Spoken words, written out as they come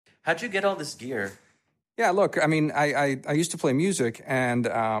How'd you get all this gear? Yeah, look, I mean, I used to play music,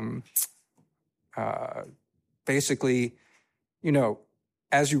 and basically, you know,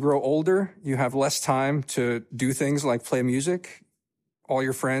 as you grow older, you have less time to do things like play music. All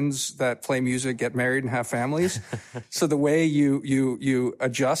your friends that play music get married and have families. So the way you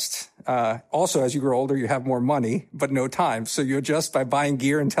adjust, also as you grow older, you have more money, but no time. So you adjust by buying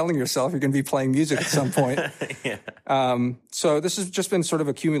gear and telling yourself you're going to be playing music at some point. Yeah. So this has just been sort of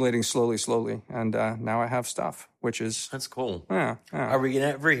accumulating slowly. And now I have stuff, which is... That's cool. Yeah. Are we going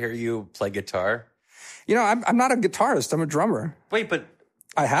to ever hear you play guitar? You know, I'm not a guitarist. I'm a drummer. Wait, but...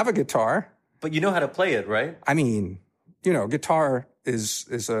 I have a guitar. But you know how to play it, right? I mean, you know, guitar is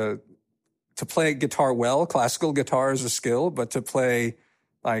to play guitar well, classical guitar is a skill, but to play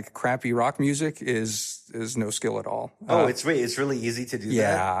like crappy rock music is no skill at all. Oh, it's really easy to do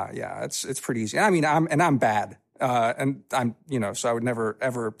that. Yeah, it's pretty easy. I mean, I'm bad, and I'm so I would never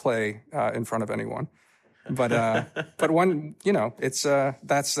ever play in front of anyone. But one, it's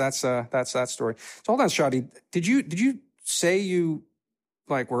that's that story. So hold on, Shadi, did you say you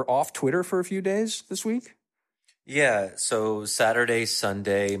like were off Twitter for a few days this week? Yeah, so Saturday,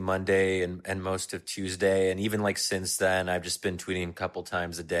 Sunday, Monday, and most of Tuesday, and even like since then, I've just been tweeting a couple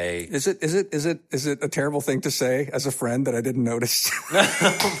times a day. Is it a terrible thing to say as a friend that I didn't notice?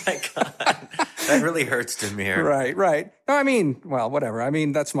 Oh my God, that really hurts, Demir. Right. No, I mean, well, whatever. I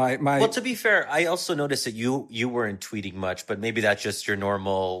mean, that's my. Well, to be fair, I also noticed that you weren't tweeting much, but maybe that's just your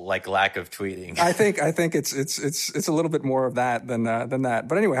normal like lack of tweeting. I think it's a little bit more of that than that.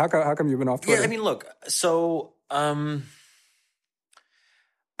 But anyway, how come you've been off Twitter? Yeah, I mean, look, so. I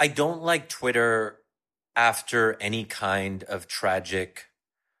don't like Twitter after any kind of tragic,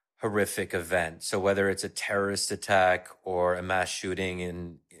 horrific event. So whether it's a terrorist attack or a mass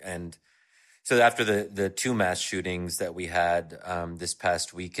shooting, and so after the two mass shootings that we had this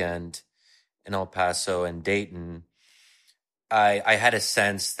past weekend in El Paso and Dayton, I had a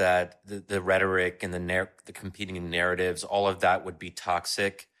sense that the rhetoric and the competing narratives, all of that would be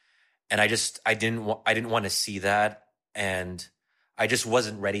toxic. And I didn't want to see that, and I just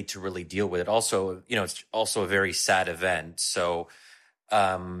wasn't ready to really deal with it. Also, it's also a very sad event, so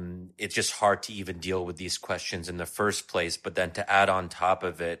it's just hard to even deal with these questions in the first place. But then to add on top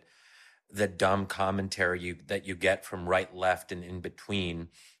of it, the dumb commentary that you get from right, left, and in between,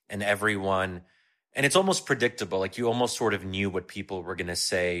 and everyone, and it's almost predictable. Like you almost sort of knew what people were going to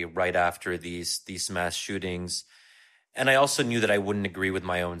say right after these mass shootings. And I also knew that I wouldn't agree with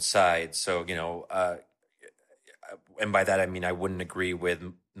my own side. So, and by that, I mean, I wouldn't agree with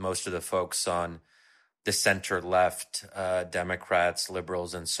most of the folks on the center left, Democrats,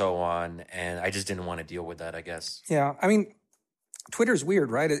 liberals, and so on. And I just didn't want to deal with that, I guess. Yeah. I mean, Twitter's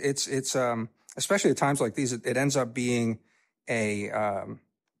weird, right? It's especially at times like these, it ends up being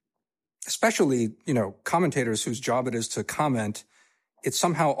especially, commentators whose job it is to comment. It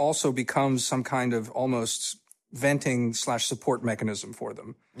somehow also becomes some kind of almost venting / support mechanism for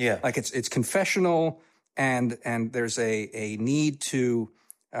them. Yeah. Like it's confessional and there's a need to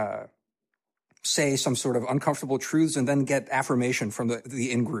say some sort of uncomfortable truths and then get affirmation from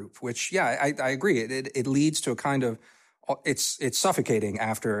the in-group, which, yeah, I agree. It leads to a kind of, it's suffocating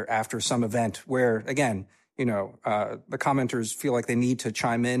after some event where, again, the commenters feel like they need to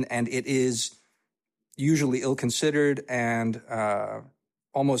chime in, and it is usually ill-considered and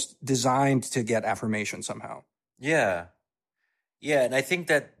almost designed to get affirmation somehow. Yeah. Yeah, and I think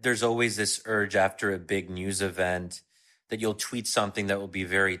that there's always this urge after a big news event that you'll tweet something that will be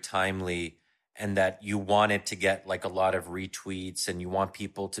very timely and that you want it to get like a lot of retweets and you want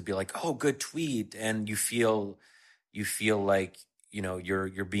people to be like, "Oh, good tweet." And you feel like,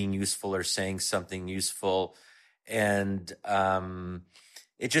 you're being useful or saying something useful. And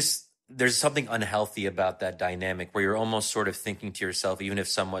there's something unhealthy about that dynamic where you're almost sort of thinking to yourself, even if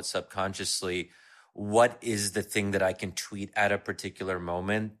somewhat subconsciously, what is the thing that I can tweet at a particular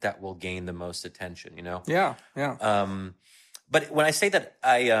moment that will gain the most attention, Yeah. But when I say that,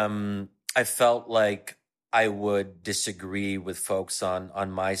 I felt like I would disagree with folks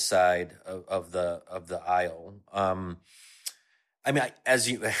on my side of the aisle. I mean, as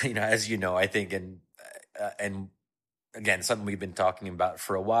you know, I think, and again, something we've been talking about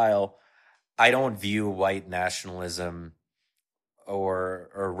for a while, I don't view white nationalism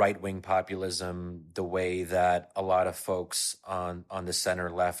or right-wing populism the way that a lot of folks on the center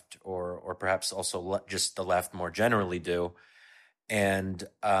left or perhaps also just the left more generally do. And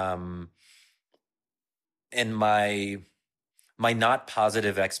my not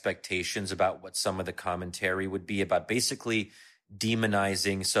positive expectations about what some of the commentary would be about basically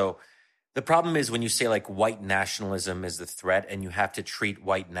demonizing. So The problem is when you say like white nationalism is the threat, and you have to treat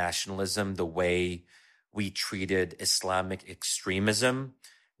white nationalism the way we treated Islamic extremism.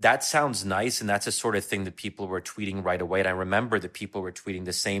 That sounds nice, and that's a sort of thing that people were tweeting right away. And I remember that people were tweeting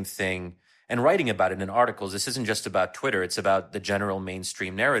the same thing and writing about it in articles. This isn't just about Twitter, it's about the general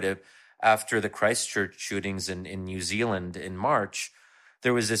mainstream narrative. After the Christchurch shootings in New Zealand in March,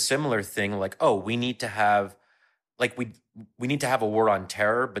 there was a similar thing like, oh, we need to have like we need to have a war on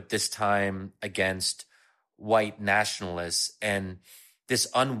terror, but this time against white nationalists, and this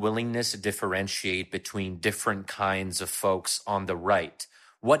unwillingness to differentiate between different kinds of folks on the right.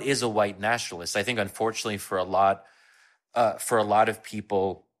 What is a white nationalist? I think, unfortunately, for a lot of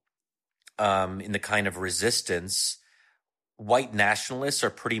people in the kind of resistance, white nationalists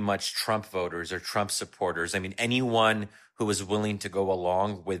are pretty much Trump voters or Trump supporters. I mean, anyone who is willing to go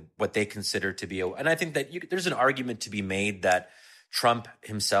along with what they consider to be and I think that there's an argument to be made that Trump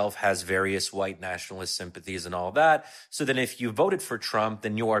himself has various white nationalist sympathies and all that. So then if you voted for Trump,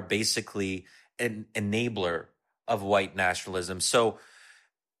 then you are basically an enabler of white nationalism. So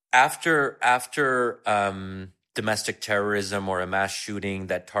after domestic terrorism or a mass shooting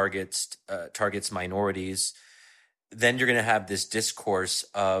that targets minorities, then you're going to have this discourse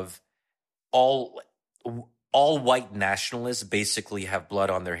of all white nationalists basically have blood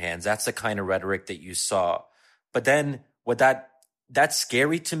on their hands. That's the kind of rhetoric that you saw. But then that's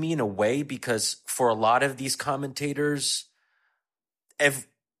scary to me in a way, because for a lot of these commentators,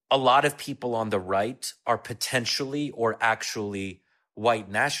 a lot of people on the right are potentially or actually white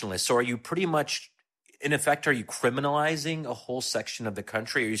nationalists. So are you pretty much, in effect, are you criminalizing a whole section of the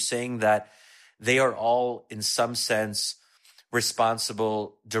country? Are you saying that they are all, in some sense,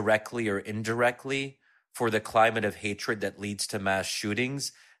 responsible directly or indirectly for the climate of hatred that leads to mass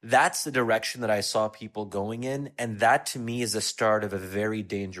shootings? That's the direction that I saw people going in. And that, to me, is the start of a very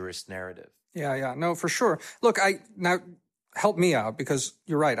dangerous narrative. Yeah. No, for sure. Look, now help me out, because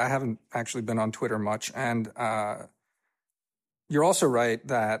you're right. I haven't actually been on Twitter much. And you're also right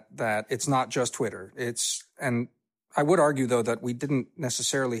that it's not just Twitter. And I would argue, though, that we didn't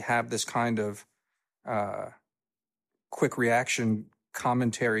necessarily have this kind of quick reaction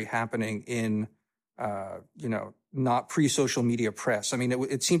commentary happening in, not pre-social media press. I mean,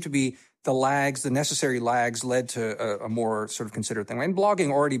 it seemed to be the necessary lags led to a more sort of considered thing. And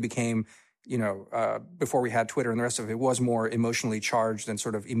blogging already became, before we had Twitter and the rest of it, was more emotionally charged and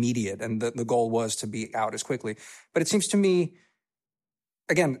sort of immediate. And the goal was to be out as quickly. But it seems to me,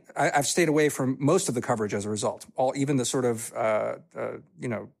 again, I've stayed away from most of the coverage as a result. Even the sort of,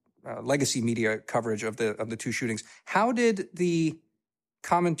 legacy media coverage of the two shootings. How did the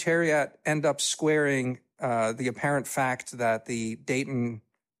commentariat end up squaring the apparent fact that the Dayton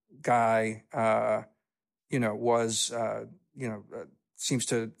guy, was, seems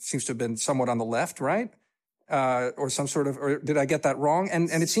to have been somewhat on the left, right? Or did I get that wrong?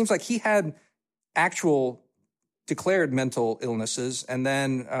 And it seems like he had actual declared mental illnesses, and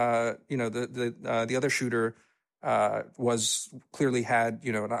then the other shooter was clearly had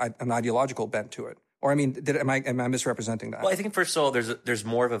an ideological bent to it. Or I mean, am I misrepresenting that? Well, I think first of all, there's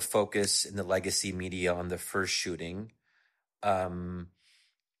more of a focus in the legacy media on the first shooting, and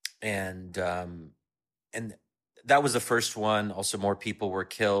that was the first one. Also, more people were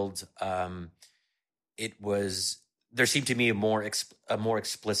killed. There seemed to be a more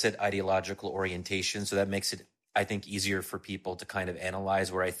explicit ideological orientation, so that makes it, I think, easier for people to kind of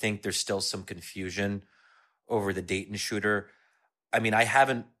analyze. Where I think there's still some confusion over the Dayton shooter. I mean, I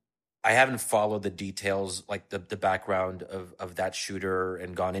haven't followed the details, like the background of that shooter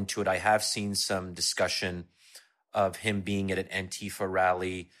and gone into it. I have seen some discussion of him being at an Antifa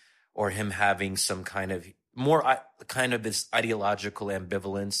rally, or him having some kind of this ideological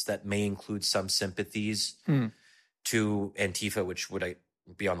ambivalence that may include some sympathies to Antifa, which would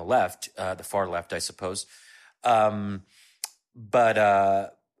be on the left, the far left, I suppose. But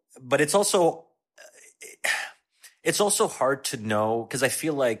it's also hard to know, because I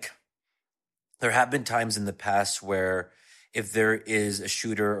feel like there have been times in the past where if there is a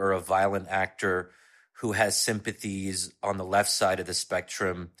shooter or a violent actor who has sympathies on the left side of the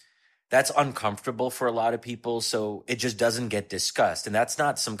spectrum, that's uncomfortable for a lot of people. So it just doesn't get discussed. And that's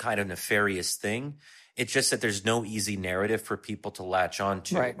not some kind of nefarious thing. It's just that there's no easy narrative for people to latch on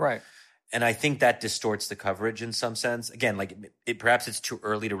to. Right. And I think that distorts the coverage in some sense. Again, like perhaps it's too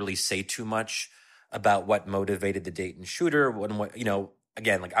early to really say too much about what motivated the Dayton shooter.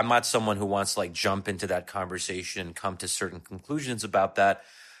 Again, like I'm not someone who wants to like jump into that conversation and come to certain conclusions about that.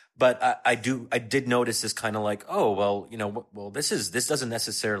 But I did notice this kind of like, this doesn't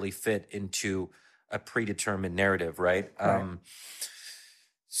necessarily fit into a predetermined narrative, right?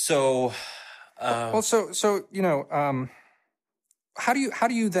 So, Well, so how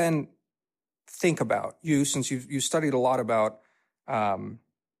do you then think about you, since you studied a lot about um,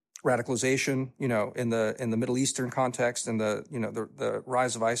 radicalization, in the Middle Eastern context, and the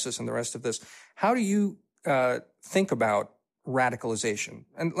rise of ISIS and the rest of this. How do you think about radicalization?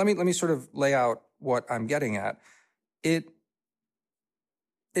 And let me sort of lay out what I'm getting at. It's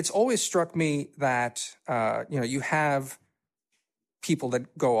always struck me that you have people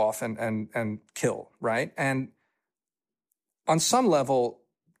that go off and kill, right? And on some level,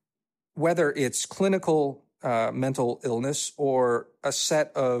 whether it's clinical mental illness or a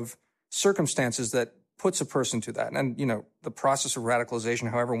set of circumstances that puts a person to that, and the process of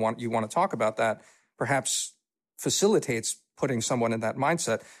radicalization, however you want to talk about that, perhaps facilitates putting someone in that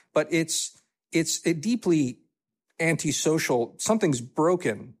mindset. But it's a deeply antisocial. Something's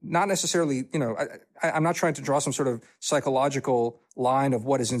broken. Not necessarily, I'm not trying to draw some sort of psychological line of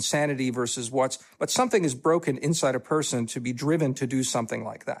what is insanity versus but something is broken inside a person to be driven to do something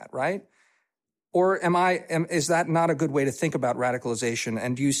like that, right? Or is that not a good way to think about radicalization?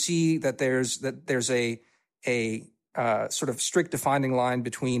 And do you see that there's a sort of strict defining line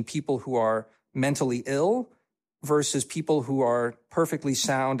between people who are mentally ill versus people who are perfectly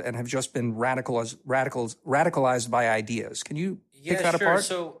sound and have just been radicalized by ideas? Can you pick that apart?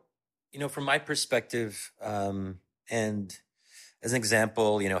 So, from my perspective, and as an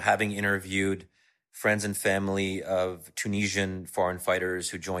example, having interviewed friends and family of Tunisian foreign fighters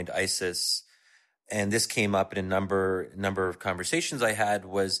who joined ISIS, and this came up in a number of conversations I had,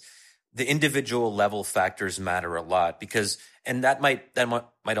 was the individual level factors matter a lot, because, and that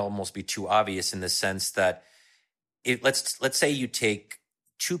might almost be too obvious in the sense that let's say you take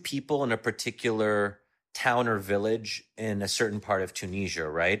two people in a particular town or village in a certain part of Tunisia,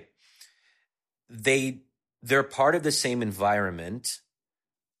 right? They're part of the same environment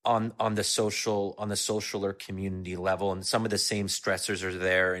on the social or community level, and some of the same stressors are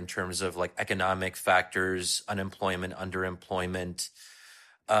there in terms of like economic factors, unemployment, underemployment,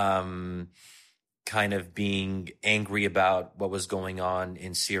 kind of being angry about what was going on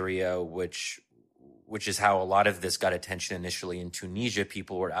in Syria, which is how a lot of this got attention initially in Tunisia.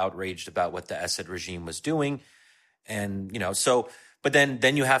 People were outraged about what the Assad regime was doing. And, but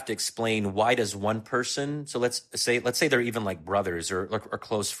then you have to explain, why does one person, so let's say they're even like brothers or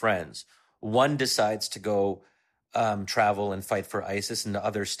close friends. One decides to go travel and fight for ISIS and the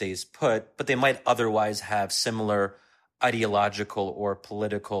other stays put, but they might otherwise have similar ideological or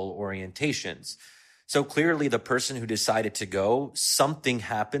political orientations. So clearly the person who decided to go, something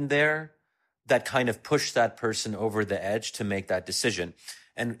happened there that kind of pushed that person over the edge to make that decision.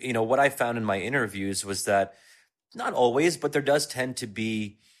 And, what I found in my interviews was that not always, but there does tend to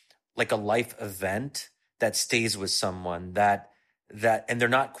be like a life event that stays with someone that, and they're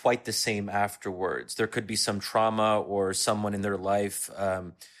not quite the same afterwards. There could be some trauma or someone in their life,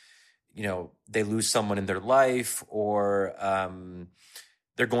 they lose someone in their life, or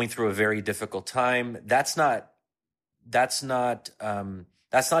they're going through a very difficult time. That's not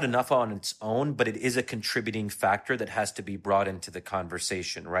enough on its own, but it is a contributing factor that has to be brought into the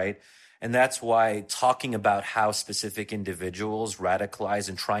conversation, right? And that's why talking about how specific individuals radicalize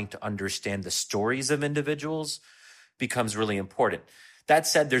and trying to understand the stories of individuals becomes really important. That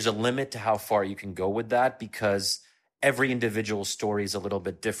said, there's a limit to how far you can go with that, because every individual story is a little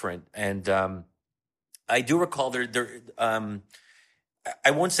bit different. And I do recall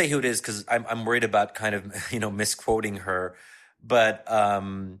I won't say who it is because I'm worried about kind of misquoting her, but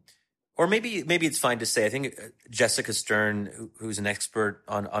or maybe it's fine to say. I think Jessica Stern, who's an expert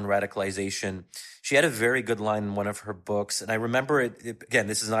on radicalization, she had a very good line in one of her books, and I remember it again.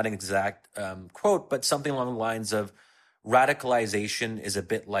 This is not an exact quote, but something along the lines of, radicalization is a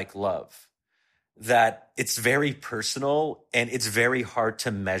bit like love, that it's very personal and it's very hard to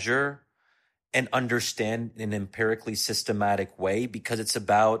measure and understand in an empirically systematic way, because it's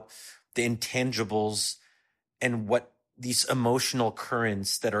about the intangibles and what these emotional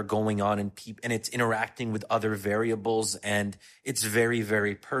currents that are going on in people, and it's interacting with other variables, and it's very,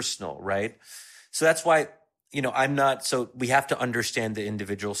 very personal, right? So that's why, so we have to understand the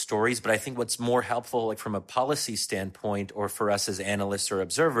individual stories, but I think what's more helpful, like from a policy standpoint, or for us as analysts or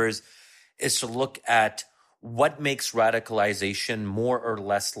observers, is to look at what makes radicalization more or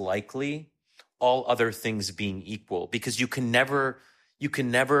less likely, all other things being equal, because you can never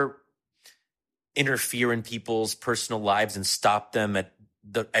interfere in people's personal lives and stop them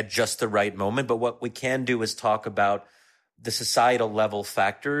at just the right moment. But what we can do is talk about the societal level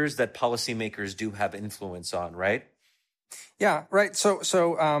factors that policymakers do have influence on, right? Yeah, right. So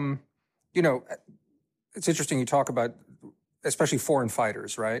it's interesting you talk about especially foreign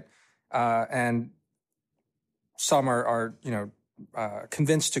fighters, right? And some are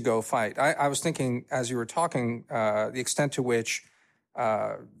convinced to go fight. I was thinking as you were talking, the extent to which,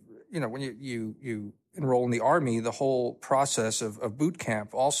 when you enroll in the Army, the whole process of boot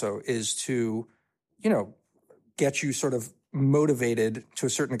camp also is to, get you sort of motivated to a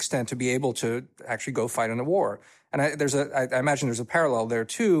certain extent to be able to actually go fight in a war. And I imagine there's a parallel there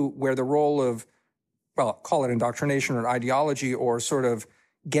too, where the role of, well, call it indoctrination or ideology, or sort of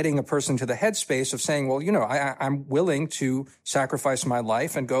getting a person to the headspace of saying, well, I'm willing to sacrifice my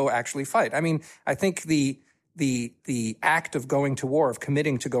life and go actually fight. I mean, I think the act of going to war, of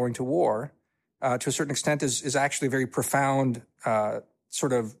committing to going to war, to a certain extent is actually a very profound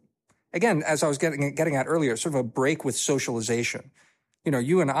sort of, again, as I was getting at earlier, sort of a break with socialization.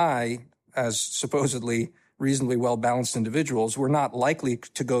 You and I, as supposedly reasonably well-balanced individuals, we're not likely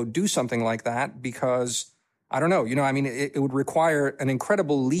to go do something like that because, I don't know, it would require an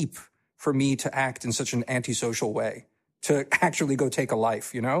incredible leap for me to act in such an antisocial way, to actually go take a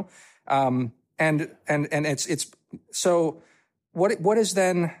life, and it's so what is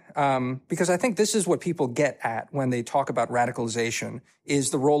then, because I think this is what people get at when they talk about radicalization, is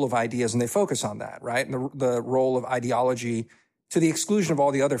the role of ideas, and they focus on that, right? And the role of ideology to the exclusion of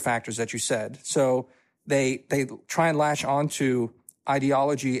all the other factors that you said. So they try and latch onto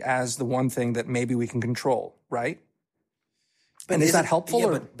ideology as the one thing that maybe we can control, right? And is that helpful?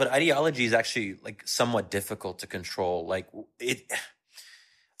 Yeah, but ideology is actually like somewhat difficult to control. Like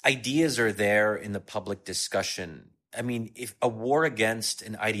ideas are there in the public discussion. I mean, if a war against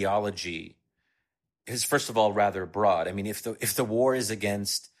an ideology is, first of all, rather broad. I mean, if the war is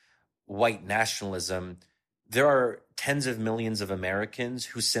against white nationalism, there are tens of millions of Americans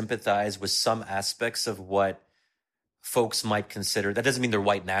who sympathize with some aspects of what folks might consider. That doesn't mean they're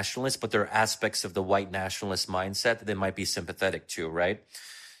white nationalists, but there are aspects of the white nationalist mindset that they might be sympathetic to, right?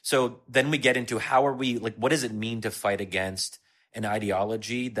 So then we get into what does it mean to fight against an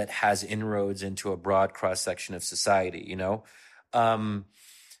ideology that has inroads into a broad cross-section of society,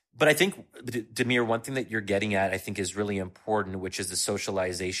 But I think, Damir, one thing that you're getting at, I think, is really important, which is the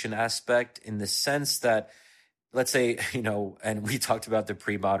socialization aspect, in the sense that, let's say, and we talked about the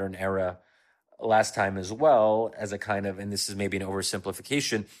pre-modern era last time as well, as a kind of, and this is maybe an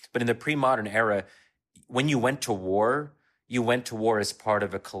oversimplification, but in the pre-modern era, when you went to war as part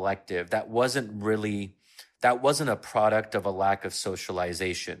of a collective. That wasn't a product of a lack of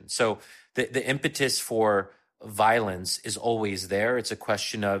socialization. So the impetus for violence is always there. It's a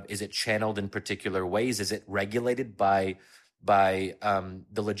question of, is it channeled in particular ways? Is it regulated by the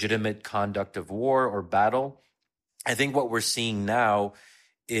legitimate conduct of war or battle? I think what we're seeing now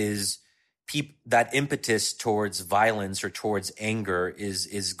is that impetus towards violence or towards anger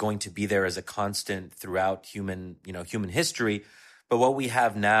is going to be there as a constant throughout human history. But what we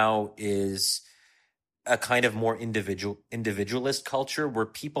have now is a kind of more individualist culture where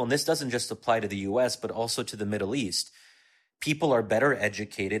people, and this doesn't just apply to the US, but also to the Middle East, people are better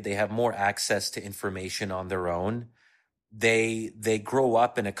educated. They have more access to information on their own. They grow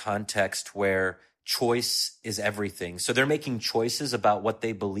up in a context where choice is everything. So they're making choices about what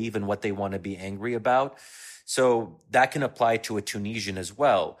they believe and what they want to be angry about. So that can apply to a Tunisian as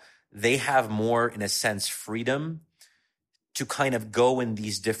well. They have more, in a sense, freedom to kind of go in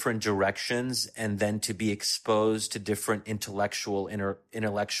these different directions, and then to be exposed to different intellectual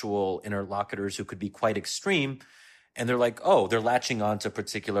interlocutors who could be quite extreme. And they're like, they're latching on to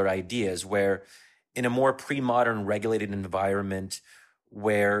particular ideas, where in a more pre-modern regulated environment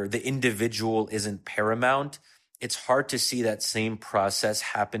where the individual isn't paramount, it's hard to see that same process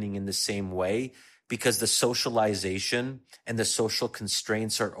happening in the same way, because the socialization and the social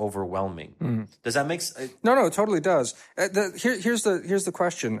constraints are overwhelming. Mm. Does that make sense? No, it totally does. Here's the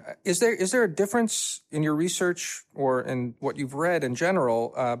question: Is there a difference in your research or in what you've read in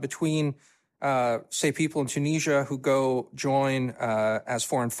general between, say, people in Tunisia who go join as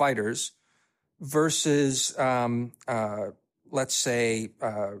foreign fighters versus, let's say,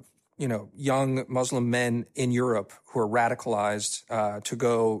 young Muslim men in Europe who are radicalized to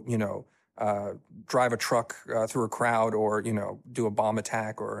go, drive a truck through a crowd, or do a bomb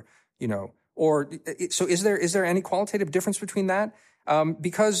attack, or so is there any qualitative difference between that?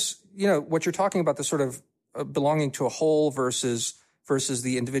 Because what you're talking about, the sort of belonging to a whole versus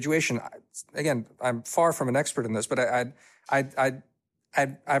the individuation. Again, I'm far from an expert in this, but I've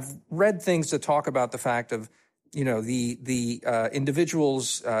read things that talk about the fact of the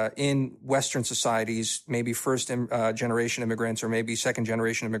individuals in Western societies, maybe first generation immigrants or maybe second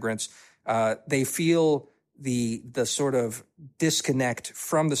generation immigrants, they feel the sort of disconnect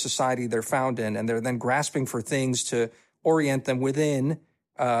from the society they're found in, and they're then grasping for things to orient them within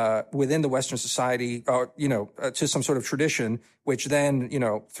the Western society, to some sort of tradition, which then,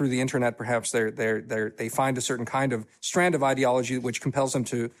 through the internet, perhaps they find a certain kind of strand of ideology which compels them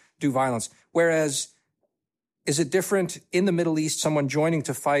to do violence. Whereas, is it different in the Middle East, someone joining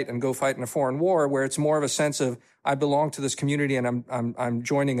to fight and go fight in a foreign war, where it's more of a sense of, I belong to this community and I'm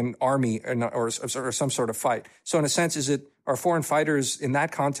joining an army or some sort of fight. So in a sense, are foreign fighters in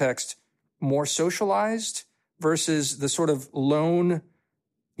that context more socialized versus the sort of lone,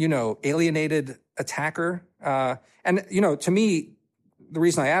 alienated attacker? To me, the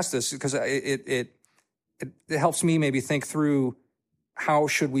reason I ask this is because it helps me maybe think through how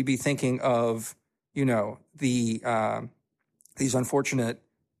should we be thinking of, these unfortunate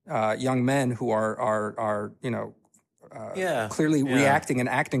young men who are clearly reacting and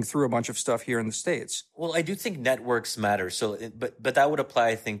acting through a bunch of stuff here in the States. Well, I do think networks matter. So, but that would apply,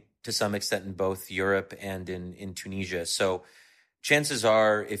 I think, to some extent in both Europe and in Tunisia. So chances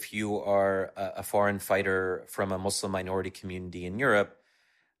are, if you are a foreign fighter from a Muslim minority community in Europe,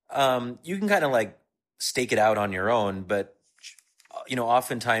 you can kind of like stake it out on your own. But,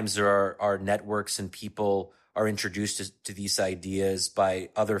 oftentimes there are networks and people are introduced to these ideas by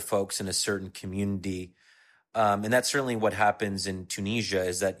other folks in a certain community. And that's certainly what happens in Tunisia,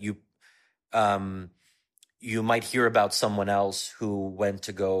 is that you might hear about someone else who went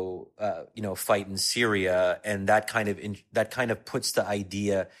to go, fight in Syria, and that kind of puts the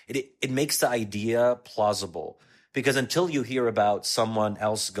idea. It makes the idea plausible, because until you hear about someone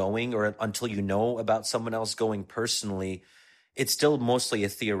else going, or until you know about someone else going personally, it's still mostly a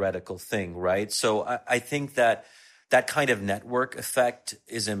theoretical thing, right? So I think that kind of network effect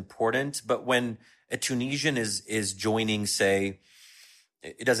is important. But when a Tunisian is joining, say,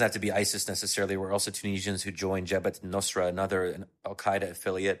 it doesn't have to be ISIS necessarily. We're also Tunisians who join Jabhat al-Nusra, an Al-Qaeda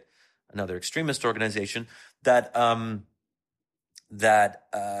affiliate, another extremist organization. That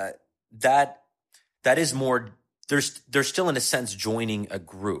is more. They're still in a sense joining a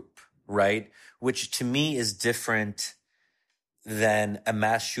group, right? Which to me is different than a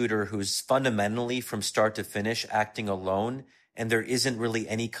mass shooter who's fundamentally from start to finish acting alone, and there isn't really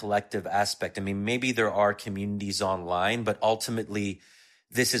any collective aspect. I mean, maybe there are communities online, but ultimately,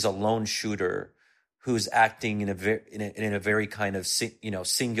 this is a lone shooter who's acting in a very kind of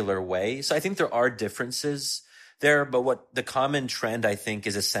singular way. So I think there are differences there, but what the common trend, I think,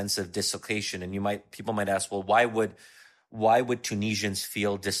 is a sense of dislocation. And people might ask, well, why would Tunisians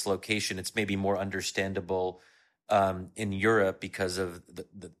feel dislocation? It's maybe more understandable in Europe because of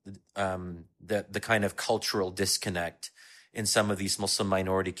the kind of cultural disconnect in some of these Muslim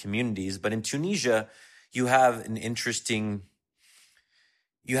minority communities. But in Tunisia, you have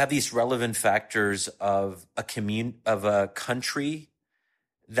these relevant factors of a country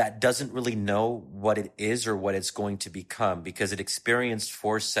that doesn't really know what it is or what it's going to become, because it experienced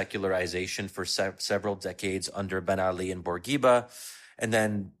forced secularization for several decades under Ben Ali and Bourguiba. And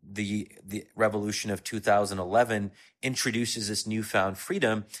then the revolution of 2011 introduces this newfound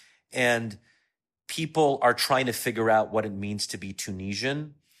freedom, and people are trying to figure out what it means to be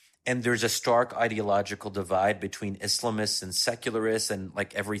Tunisian. And there's a stark ideological divide between Islamists and secularists and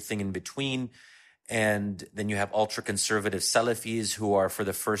like everything in between. And then you have ultra-conservative Salafis who are for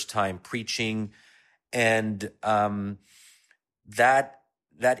the first time preaching. And that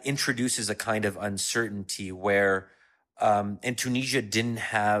introduces a kind of uncertainty where and Tunisia didn't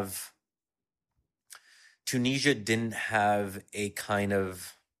have a kind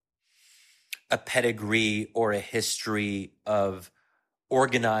of a pedigree or a history of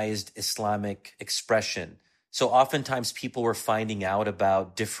organized Islamic expression. So oftentimes people were finding out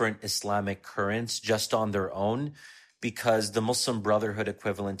about different Islamic currents just on their own, because the Muslim Brotherhood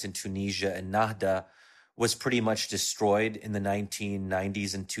equivalent in Tunisia and Nahda was pretty much destroyed in the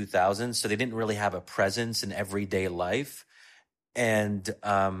 1990s and 2000s. So they didn't really have a presence in everyday life. And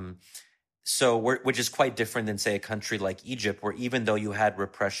which is quite different than, say, a country like Egypt, where even though you had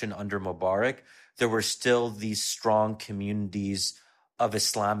repression under Mubarak, there were still these strong communities of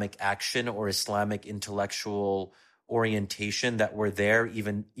Islamic action or Islamic intellectual orientation that were there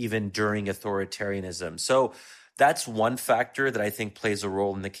even during authoritarianism. So that's one factor that I think plays a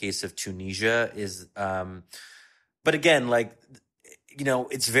role in the case of Tunisia is, but again,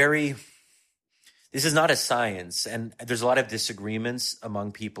 this is not a science, and there's a lot of disagreements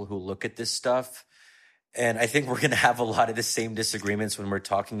among people who look at this stuff. And I think we're going to have a lot of the same disagreements when we're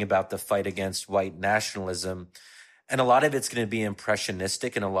talking about the fight against white nationalism. And a lot of it's going to be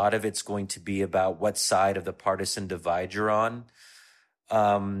impressionistic, and a lot of it's going to be about what side of the partisan divide you're on,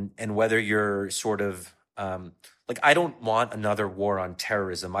 and whether you're sort of I don't want another war on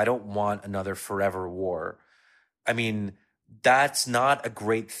terrorism. I don't want another forever war. I mean, that's not a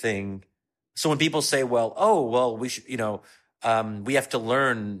great thing. So when people say, well, oh, well, we should, we have to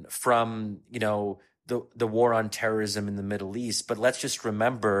learn from, the war on terrorism in the Middle East, but let's just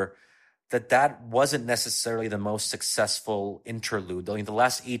remember that wasn't necessarily the most successful interlude. I mean, the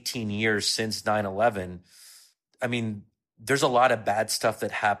last 18 years since 9/11, I mean, there's a lot of bad stuff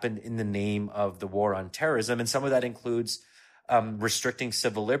that happened in the name of the war on terrorism, and some of that includes restricting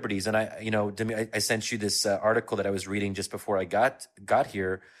civil liberties. And I sent you this article that I was reading just before I got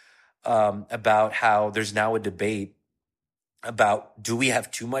here about how there's now a debate about, do we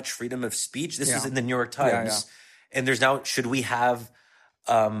have too much freedom of speech? This is in the New York Times, and there's now, should we have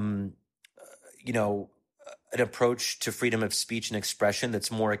an approach to freedom of speech and expression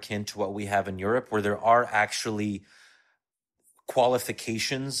that's more akin to what we have in Europe, where there are actually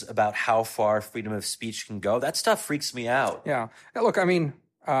qualifications about how far freedom of speech can go. That stuff freaks me out. Yeah. Look, I mean,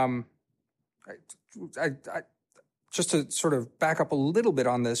 I just to sort of back up a little bit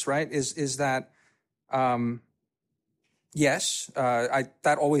on this, right, is that, yes,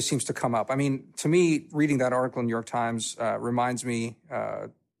 that always seems to come up. I mean, to me, reading that article in the New York Times reminds me a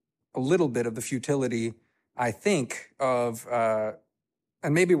little bit of the futility, I think, of,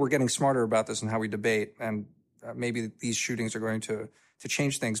 and maybe we're getting smarter about this in how we debate, and maybe these shootings are going to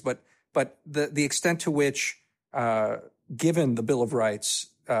change things, but the extent to which, given the Bill of Rights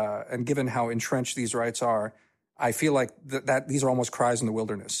and given how entrenched these rights are, I feel like that these are almost cries in the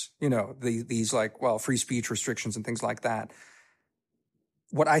wilderness. These free speech restrictions and things like that.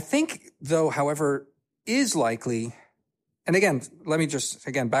 What I think, though, however, is likely, and again, let me just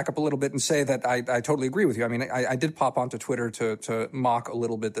back up a little bit and say that I totally agree with you. I mean, I did pop onto Twitter to mock a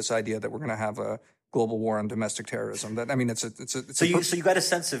little bit this idea that we're going to have a global war on domestic terrorism. That, I mean, so you got a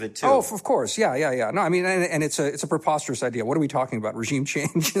sense of it too. Oh, of course, yeah. No, I mean, and it's a preposterous idea. What are we talking about? Regime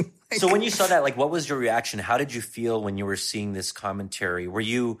change? So when you saw that, what was your reaction? How did you feel when you were seeing this commentary? Were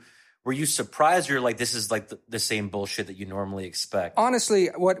you surprised, or this is the same bullshit that you normally expect? Honestly,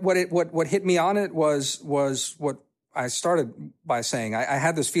 what hit me on it was what I started by saying. I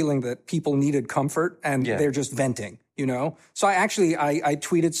had this feeling that people needed comfort, and they're just venting. So I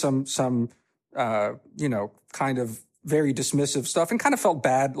tweeted some kind of very dismissive stuff, and kind of felt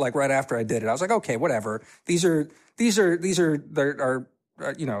bad right after I did it. I was like, okay, whatever. These are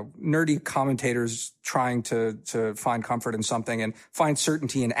nerdy commentators trying to find comfort in something and find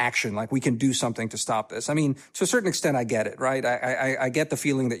certainty in action. We can do something to stop this. I mean, to a certain extent, I get it, right? I get the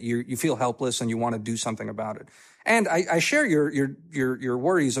feeling that you feel helpless and you want to do something about it. And I share your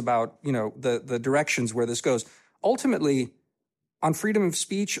worries about, the directions where this goes. Ultimately, on freedom of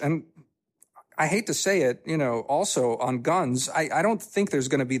speech, and I hate to say it, also on guns, I don't think there's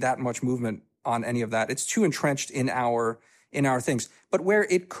going to be that much movement on any of that. It's too entrenched in our things. But where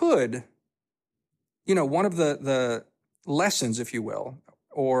it could, one of the lessons, if you will,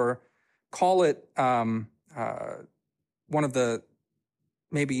 or call it one of the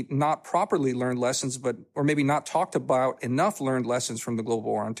maybe not properly learned lessons, or maybe not talked about enough learned lessons from the global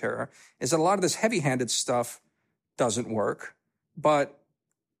war on terror, is that a lot of this heavy-handed stuff doesn't work. But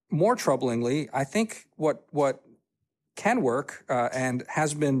more troublingly, I think what can work and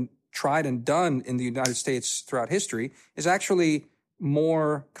has been tried and done in the United States throughout history is actually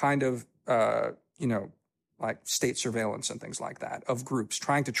more kind of, state surveillance and things like that of groups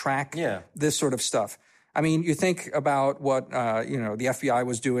trying to track this sort of stuff. I mean, you think about what, the FBI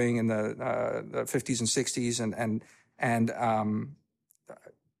was doing in the 50s and 60s, and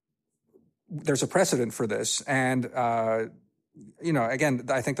there's a precedent for this. And, again,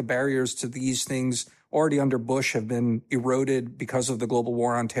 I think the barriers to these things already under Bush have been eroded because of the global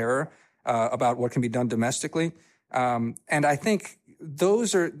war on terror, about what can be done domestically. And I think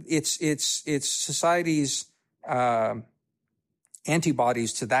it's society's,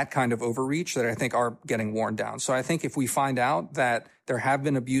 antibodies to that kind of overreach that I think are getting worn down. So I think if we find out that there have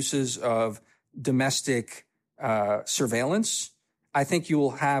been abuses of domestic, surveillance, I think you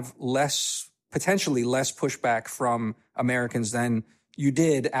will have potentially less pushback from Americans than you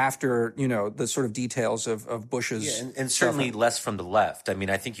did after, the sort of details of Bush's. Yeah, and certainly less from the left. I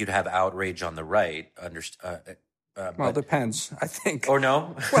mean, I think you'd have outrage on the right. Well, it depends, I think. Or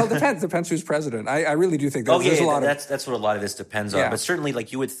no? Well, it depends who's president. I really do think there's a lot that's what a lot of this depends on. But certainly,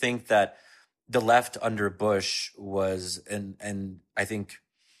 you would think that the left under Bush was, and I think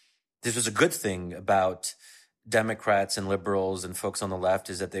this was a good thing about Democrats and liberals and folks on the left,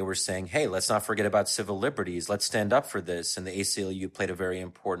 is that they were saying, hey, let's not forget about civil liberties. Let's stand up for this. And the ACLU played a very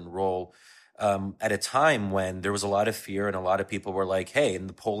important role at a time when there was a lot of fear, and a lot of people were like, hey, and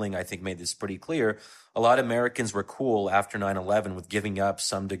the polling, I think, made this pretty clear. A lot of Americans were cool after 9/11 with giving up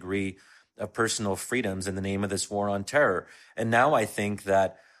some degree of personal freedoms in the name of this war on terror. And now I think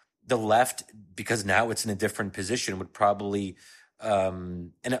that the left, because now it's in a different position, would probably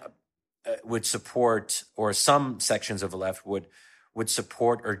would support, or some sections of the left would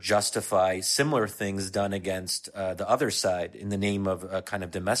support or justify similar things done against the other side in the name of a kind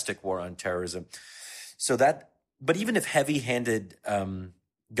of domestic war on terrorism. So that, but even if heavy-handed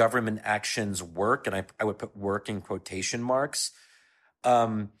government actions work, and I would put work in quotation marks,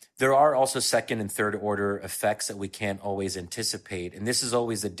 there are also second and third order effects that we can't always anticipate. And this is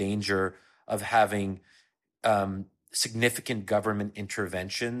always the danger of having significant government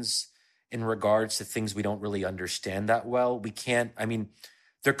interventions in regards to things we don't really understand that well. We can't, I mean,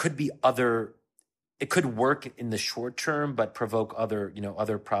 there could be other, it could work in the short term, but provoke other,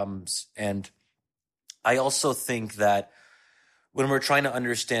 other problems. And I also think that when we're trying to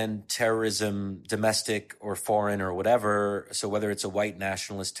understand terrorism, domestic or foreign or whatever, so whether it's a white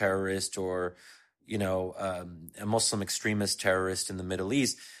nationalist terrorist or, a Muslim extremist terrorist in the Middle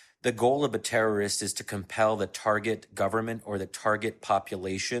East, the goal of a terrorist is to compel the target government or the target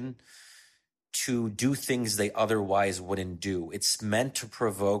population to do things they otherwise wouldn't do. It's meant to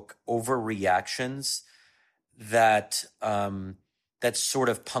provoke overreactions that that sort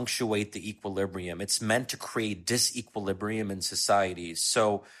of punctuate the equilibrium. It's meant to create disequilibrium in societies.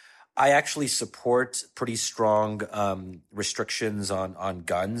 So I actually support pretty strong restrictions on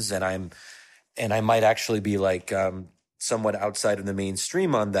guns, and I might actually be like somewhat outside of the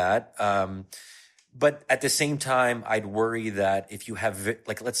mainstream on that. But at the same time, I'd worry that if you have,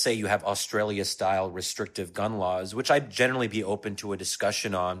 like, let's say you have Australia-style restrictive gun laws, which I'd generally be open to a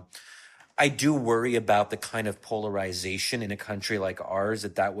discussion on, I do worry about the kind of polarization in a country like ours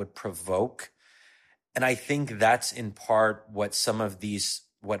that would provoke. And I think that's in part what some of these,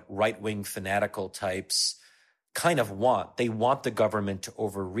 what right-wing fanatical types kind of want. They want the government to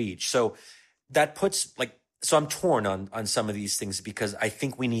overreach. So that puts, like, so I'm torn on some of these things because I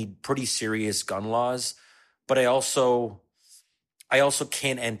think we need pretty serious gun laws, but I also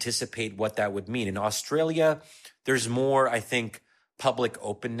can't anticipate what that would mean. In Australia, there's more, I think, public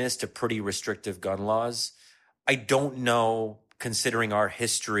openness to pretty restrictive gun laws. I don't know, considering our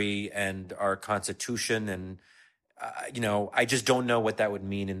history and our constitution, and I just don't know what that would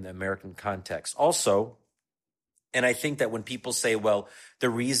mean in the American context. Also, and I think that when people say, well,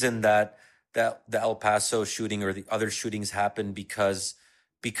 the reason that the El Paso shooting or the other shootings happened because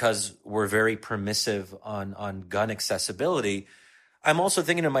we're very permissive on gun accessibility, I'm also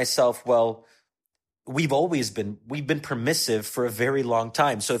thinking to myself, well, we've been permissive for a very long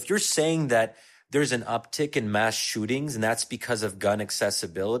time. So if you're saying that there's an uptick in mass shootings and that's because of gun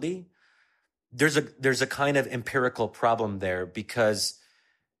accessibility, there's a kind of empirical problem there because,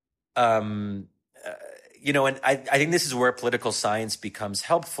 and I think this is where political science becomes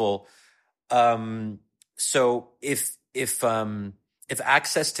helpful. So if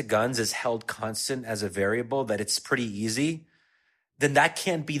access to guns is held constant as a variable, that it's pretty easy, then that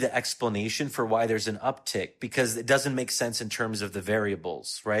can't be the explanation for why there's an uptick, because it doesn't make sense in terms of the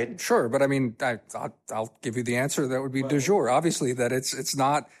variables, right? Sure, but I mean, I'll give you the answer that would be du jour. Obviously, that it's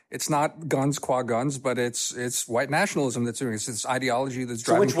not guns qua guns, but it's white nationalism that's doing it. It's this ideology that's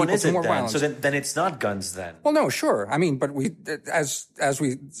driving people to more violence. So then it's not guns then. Well, no, sure. I mean, but as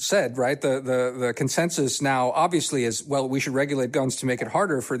we said, right, the consensus now obviously is, well, we should regulate guns to make it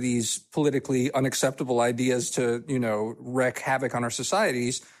harder for these politically unacceptable ideas to, wreak havoc on our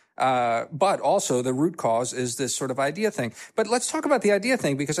societies. But also the root cause is this sort of idea thing. But let's talk about the idea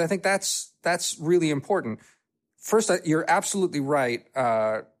thing, because I think that's really important. First, you're absolutely right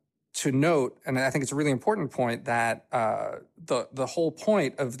to note, and I think it's a really important point, that the whole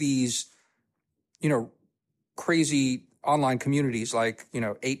point of these, crazy online communities like,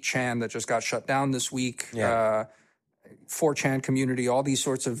 8chan that just got shut down this week, 4chan community, all these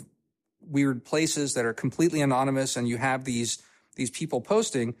sorts of weird places that are completely anonymous, and you have these people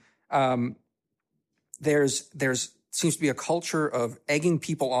posting, there's seems to be a culture of egging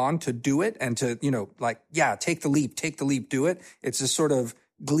people on to do it and to, take the leap, do it. It's this sort of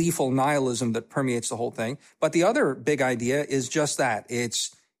gleeful nihilism that permeates the whole thing. But the other big idea is just that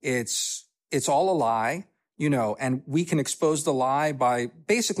it's all a lie, and we can expose the lie by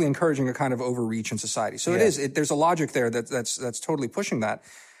basically encouraging a kind of overreach in society. So there's a logic there that's totally pushing that.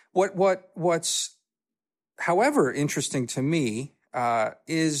 What's however interesting to me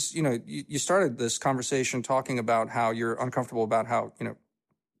is, you started this conversation talking about how you're uncomfortable about how,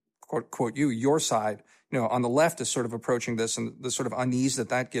 quote your side, on the left is sort of approaching this and the sort of unease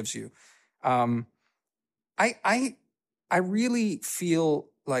that gives you. I really feel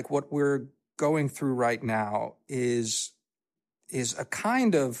like what we're going through right now is a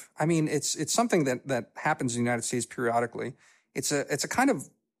kind of, I mean, it's something that happens in the United States periodically. It's a kind of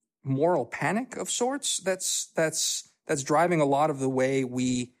moral panic of sorts that's driving a lot of the way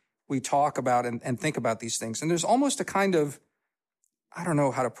we talk about and think about these things. And there's almost a kind of, I don't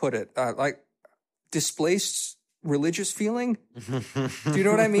know how to put it, like displaced religious feeling. Do you know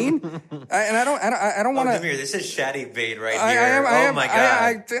what I mean? I don't want to. Demir, this is shaddy bait right here. My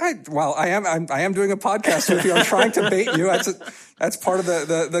God. I am doing a podcast with you. I'm trying to bait you. That's part of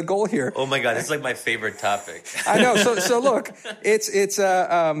the goal here. Oh my God, it's like my favorite topic. I know. So look,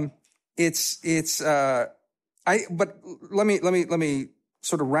 but let me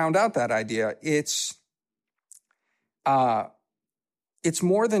sort of round out that idea. It's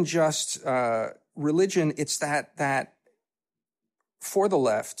more than just religion. It's that for the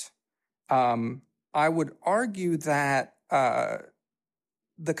left, I would argue that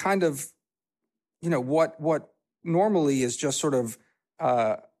the kind of, what normally is just sort of,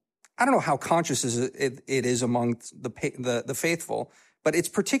 I don't know how conscious it is among the faithful, but it's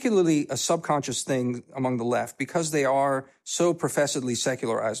particularly a subconscious thing among the left because they are so professedly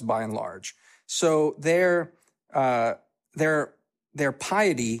secularized by and large. So their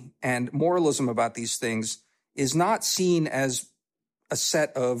piety and moralism about these things is not seen as a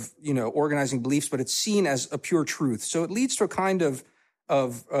set of, organizing beliefs, but it's seen as a pure truth. So it leads to a kind of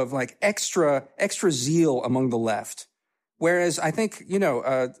like extra zeal among the left. Whereas I think,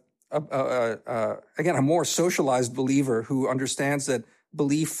 again, a more socialized believer who understands that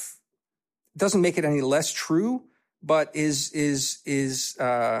belief doesn't make it any less true, but is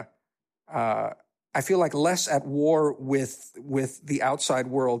I feel like less at war with the outside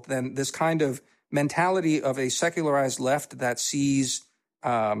world than this kind of mentality of a secularized left that sees,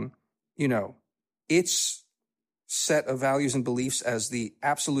 its set of values and beliefs as the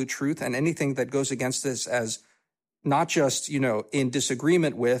absolute truth, and anything that goes against this as not just, in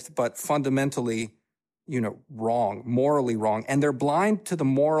disagreement with, but fundamentally, wrong, morally wrong. And they're blind to the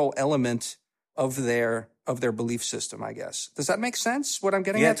moral element of their belief system, I guess. Does that make sense, what I'm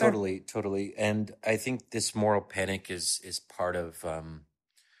getting at there? Yeah, totally. And I think this moral panic is part of,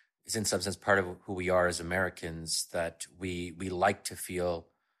 is in some sense part of who we are as Americans, that we like to feel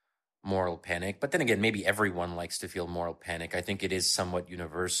moral panic. But then again, maybe everyone likes to feel moral panic. I think it is somewhat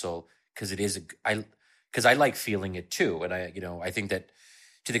universal because because I like feeling it too. And I think that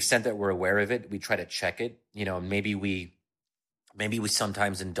to the extent that we're aware of it, we try to check it, maybe we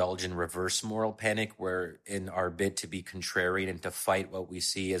sometimes indulge in reverse moral panic, where in our bid to be contrarian and to fight what we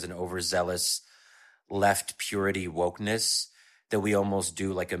see as an overzealous left purity wokeness, that we almost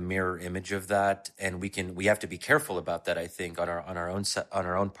do like a mirror image of that. And we have to be careful about that, I think, on our own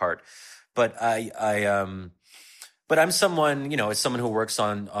part. But but I'm someone, as someone who works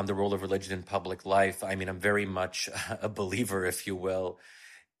on the role of religion in public life, I mean, I'm very much a believer, if you will,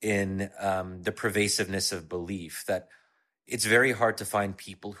 in the pervasiveness of belief, that it's very hard to find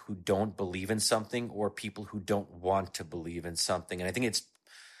people who don't believe in something or people who don't want to believe in something. And I think it's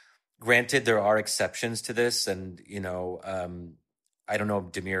granted there are exceptions to this. And, I don't know,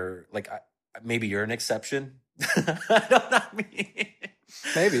 Demir, like maybe you're an exception. I don't know.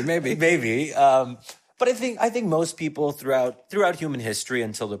 Maybe. But I think most people throughout human history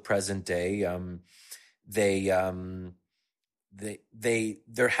until the present day, there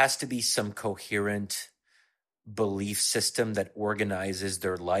has to be some coherent belief system that organizes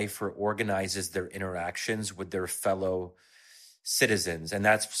their life or organizes their interactions with their fellow citizens. And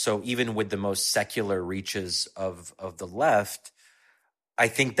that's so even with the most secular reaches of the left, I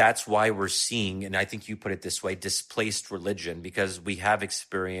think that's why we're seeing, and I think you put it this way, displaced religion, because we have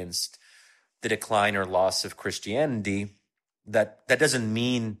experienced the decline or loss of Christianity. That doesn't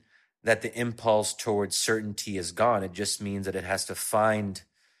mean that the impulse towards certainty is gone. It just means that it has to find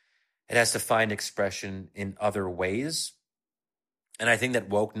expression in other ways. And I think that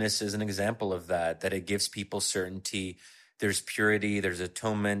wokeness is an example of that it gives people certainty. There's purity, there's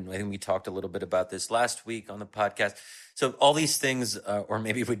atonement. I think we talked a little bit about this last week on the podcast. So all these things, or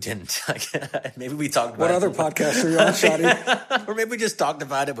maybe we didn't. Maybe we talked about what other podcast are you on, Shadi? Or maybe we just talked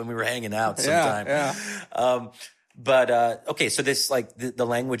about it when we were hanging out sometime. Yeah. But okay, so this like the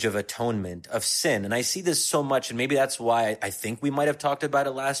language of atonement, of sin. And I see this so much, and maybe that's why I think we might have talked about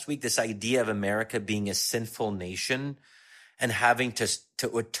it last week, this idea of America being a sinful nation and having to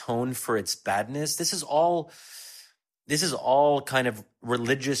atone for its badness. This is all kind of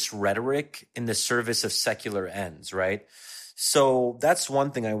religious rhetoric in the service of secular ends, right? So that's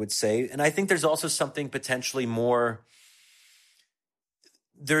one thing I would say. And I think there's also something potentially more,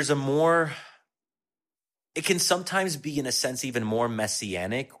 it can sometimes be in a sense even more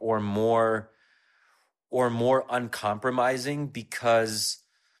messianic or more or more uncompromising because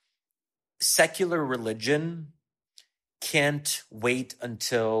secular religion can't wait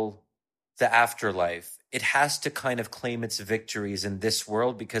until the afterlife. It has to kind of claim its victories in this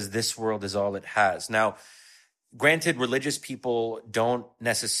world because this world is all it has. Now, granted, religious people don't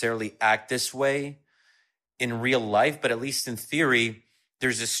necessarily act this way in real life, but at least in theory,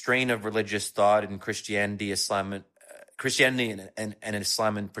 there's a strain of religious thought in Christianity, Christianity and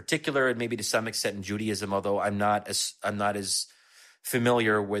Islam in particular, and maybe to some extent in Judaism, although I'm not as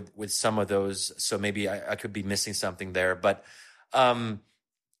familiar with some of those, so maybe I could be missing something there. But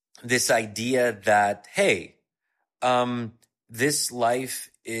this idea that, hey, this life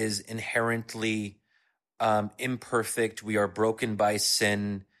is inherently imperfect. We are broken by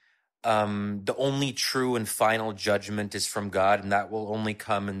sin. The only true and final judgment is from God, and that will only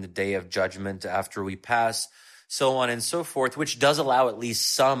come in the day of judgment after we pass, so on and so forth, which does allow at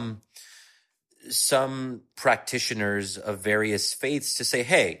least some practitioners of various faiths to say,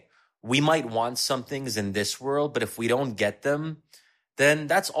 hey, we might want some things in this world, but if we don't get them, then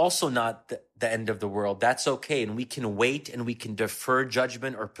that's also not the end of the world. That's okay. And we can wait and we can defer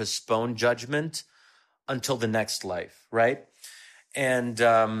judgment or postpone judgment until the next life, right? And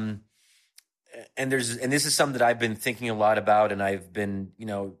this is something that I've been thinking a lot about, and I've been,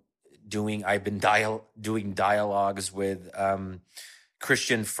 doing dialogues with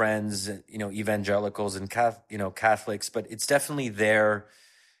Christian friends, evangelicals and Catholics, but it's definitely there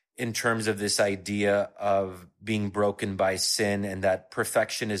in terms of this idea of being broken by sin and that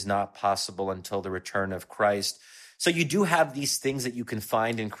perfection is not possible until the return of Christ. So you do have these things that you can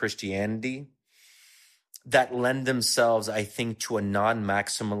find in Christianity that lend themselves, I think, to a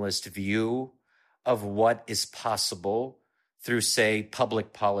non-maximalist view of what is possible through, say,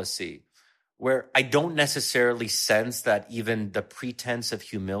 public policy, where I don't necessarily sense that even the pretense of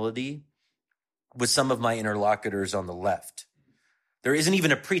humility with some of my interlocutors on the left. There isn't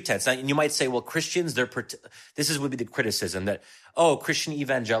even a pretense. And you might say, well, Christians, this would be the criticism that, oh, Christian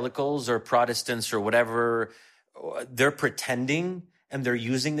evangelicals or Protestants or whatever, they're pretending and they're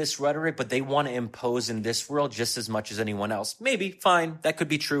using this rhetoric, but they want to impose in this world just as much as anyone else. Maybe, fine, that could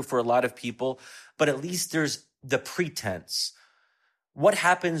be true for a lot of people, but at least there's the pretense. What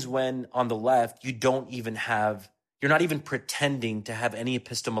happens when on the left you're not even pretending to have any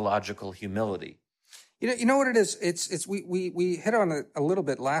epistemological humility? You know what it is? It's we hit on it a little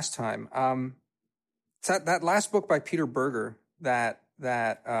bit last time. It's that last book by Peter Berger that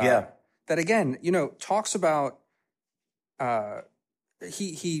again, talks about.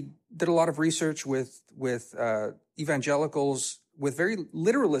 He did a lot of research with evangelicals with very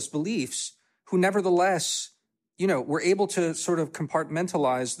literalist beliefs who nevertheless, were able to sort of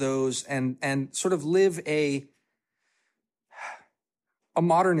compartmentalize those and sort of live a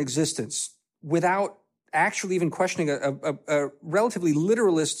modern existence without actually even questioning a relatively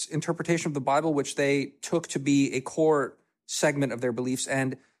literalist interpretation of the Bible, which they took to be a core segment of their beliefs.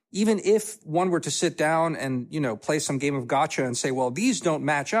 And even if one were to sit down and, play some game of gotcha and say, well, these don't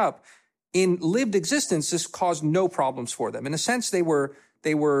match up, in lived existence, this caused no problems for them. In a sense, they were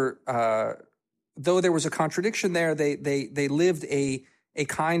though there was a contradiction there, they lived a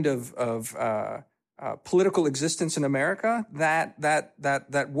kind of political existence in America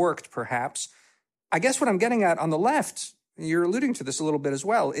that worked, perhaps. I guess what I'm getting at on the left, you're alluding to this a little bit as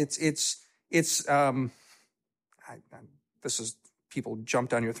well. This is, people jump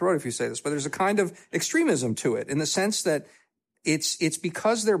down your throat if you say this, but there's a kind of extremism to it in the sense that it's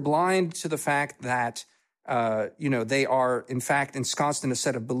because they're blind to the fact that, they are in fact ensconced in a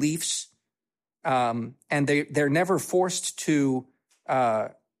set of beliefs. And they're never forced to,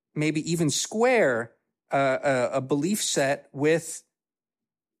 maybe even square, a belief set with,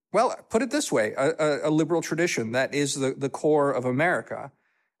 well, put it this way, a liberal tradition that is the core of America.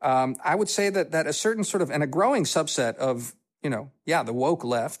 I would say that a certain sort of, and a growing subset of, the woke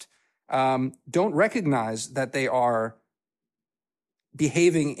left, don't recognize that they are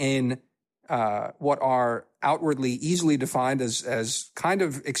behaving in what are outwardly easily defined as kind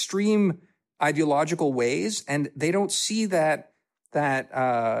of extreme ideological ways, and they don't see that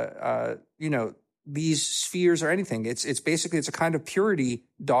these spheres or anything. It's basically a kind of purity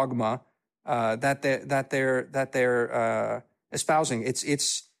dogma that they're espousing.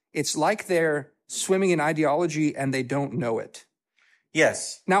 It's like they're swimming in ideology and they don't know it.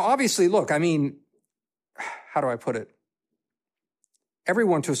 Yes. Now, obviously, look, I mean, how do I put it?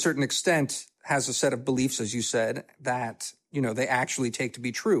 Everyone, to a certain extent, has a set of beliefs, as you said, that they actually take to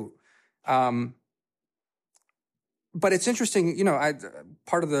be true. But it's interesting,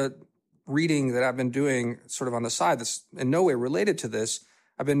 part of the reading that I've been doing sort of on the side that's in no way related to this,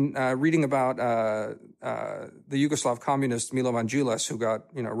 I've been reading about the Yugoslav communist Milo Vangelis, who got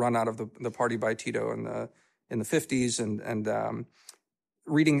run out of the party by Tito in the 50s, and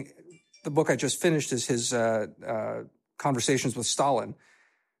reading the book I just finished is his Conversations with Stalin.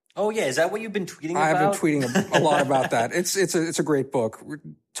 Oh yeah, is that what you've been tweeting about? I've been tweeting a lot about that. It's a great book. We'll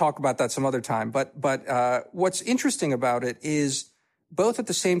talk about that some other time. But what's interesting about it is both at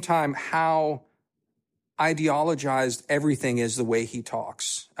the same time how ideologized everything is the way he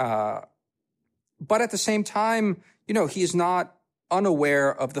talks, but at the same time, he's not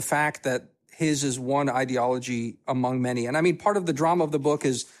unaware of the fact that his is one ideology among many. And I mean, part of the drama of the book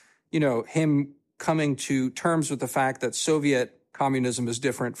is, him coming to terms with the fact that Soviet communism is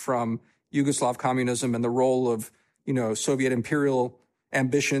different from Yugoslav communism and the role of, Soviet imperial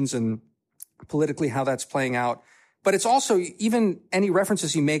ambitions and politically how that's playing out. But it's also even any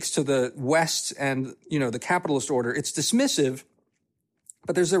references he makes to the West and, the capitalist order, it's dismissive,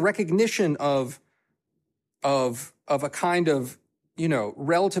 but there's a recognition of a kind of,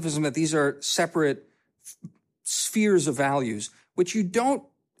 relativism, that these are separate spheres of values, which you don't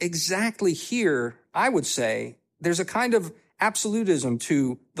exactly hear, I would say. There's a kind of absolutism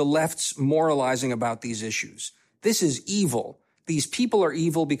to the left's moralizing about these issues. This is evil. These people are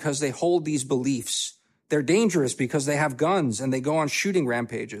evil because they hold these beliefs. They're dangerous because they have guns and they go on shooting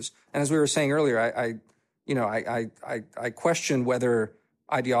rampages. And as we were saying earlier, I question whether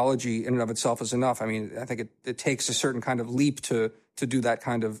ideology in and of itself is enough. I mean, I think it takes a certain kind of leap to do that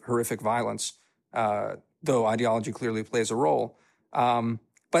kind of horrific violence, though ideology clearly plays a role.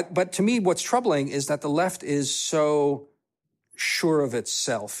 But to me, what's troubling is that the left is so sure of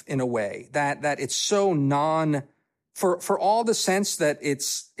itself in a way that it's so for all the sense that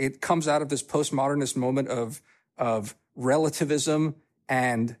it comes out of this postmodernist moment of relativism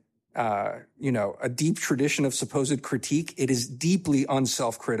and a deep tradition of supposed critique. It is deeply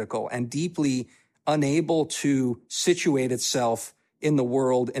unself-critical and deeply unable to situate itself in the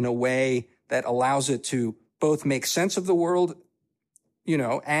world in a way that allows it to both make sense of the world,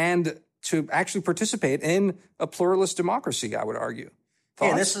 and to actually participate in a pluralist democracy, I would argue. Thoughts? Yeah,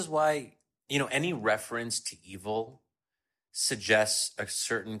 and this is why, any reference to evil suggests a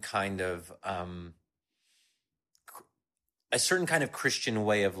certain kind of Christian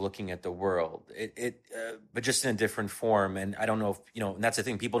way of looking at the world. But just in a different form. And I don't know if, and that's the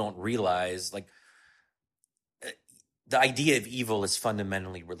thing, people don't realize, like, the idea of evil is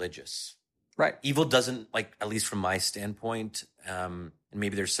fundamentally religious. Right. Evil doesn't, like, at least from my standpoint, and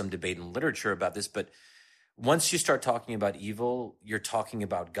maybe there's some debate in literature about this, but once you start talking about evil, you're talking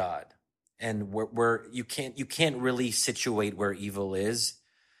about God. And where you can't really situate where evil is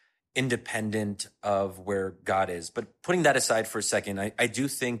independent of where God is. But putting that aside for a second, I do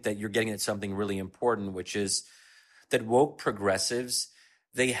think that you're getting at something really important, which is that woke progressives,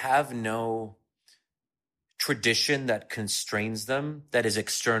 they have no tradition that constrains them that is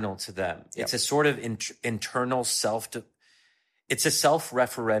external to them. Yep. It's a sort of internal it's a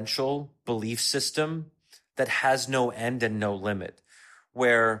self-referential belief system that has no end and no limit,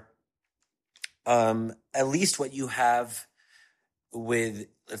 where at least what you have with,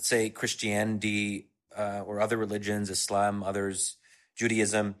 let's say, Christianity or other religions, Islam, others,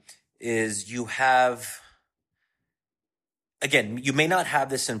 Judaism, is you have, again, you may not have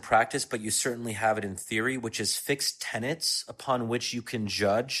this in practice, but you certainly have it in theory, which is fixed tenets upon which you can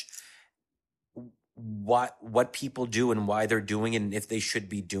judge what people do and why they're doing it and if they should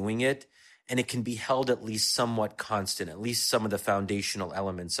be doing it. And it can be held at least somewhat constant, at least some of the foundational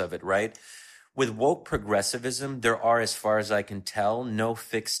elements of it, right? With woke progressivism, there are, as far as I can tell, no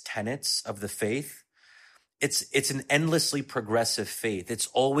fixed tenets of the faith. It's an endlessly progressive faith. It's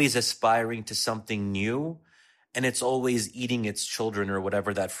always aspiring to something new, and it's always eating its children, or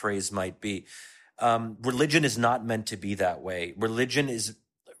whatever that phrase might be. Religion is not meant to be that way. Religion is,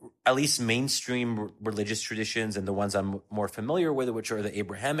 at least mainstream religious traditions and the ones I'm more familiar with, which are the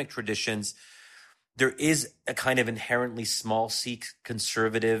Abrahamic traditions, there is a kind of inherently small c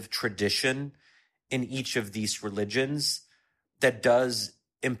conservative tradition in each of these religions that does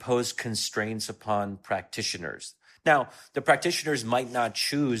impose constraints upon practitioners. Now, the practitioners might not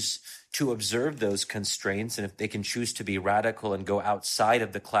choose to observe those constraints, and if they can choose to be radical and go outside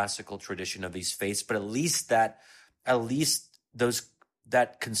of the classical tradition of these faiths, but at least that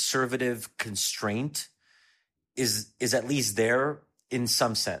conservative constraint is at least there in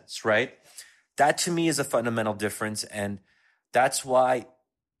some sense, right? That to me is a fundamental difference, and that's why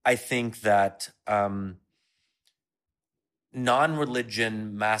I think that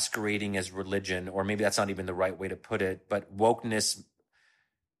non-religion masquerading as religion, or maybe that's not even the right way to put it, but wokeness,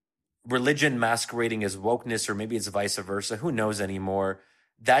 religion masquerading as wokeness, or maybe it's vice versa, who knows anymore,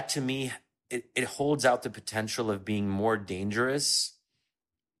 that to me, it holds out the potential of being more dangerous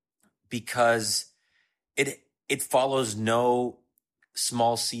because it follows no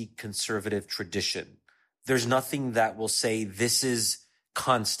small c conservative tradition. There's nothing that will say this is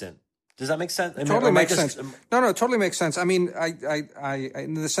constant. Does that make sense? Totally makes sense. No, it totally makes sense. I mean, I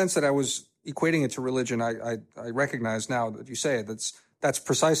in the sense that I was equating it to religion, I recognize now that you say it. That's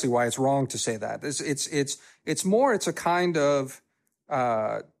precisely why it's wrong to say that. It's a kind of,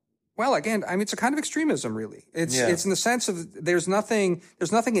 well, again, I mean, it's a kind of extremism, really. It's in the sense of there's nothing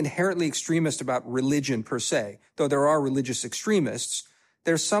inherently extremist about religion per se, though there are religious extremists.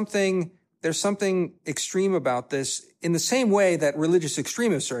 There's something extreme about this in the same way that religious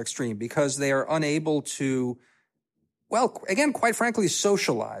extremists are extreme because they are unable to, well, again, quite frankly,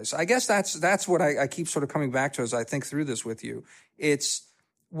 socialize. I guess that's what I keep sort of coming back to as I think through this with you. And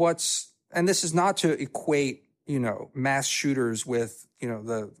this is not to equate, mass shooters with,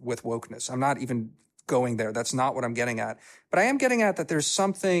 with wokeness. I'm not even going there. That's not what I'm getting at. But I am getting at that there's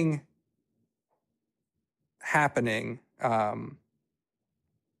something happening, and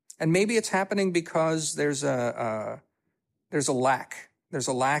maybe it's happening because there's a lack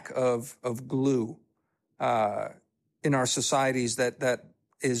of glue in our societies that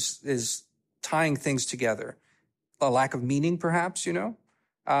is tying things together. A lack of meaning, perhaps,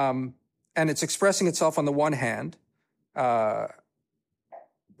 and it's expressing itself on the one hand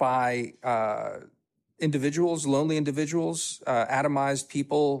by individuals, lonely individuals, atomized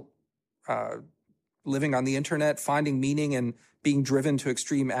people living on the internet, finding meaning and being driven to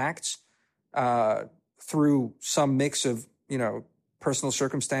extreme acts through some mix of, personal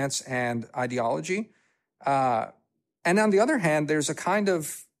circumstance and ideology. And on the other hand, there's a kind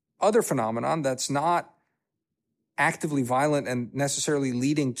of other phenomenon that's not actively violent and necessarily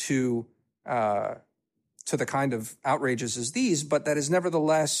leading to the kind of outrages as these, but that is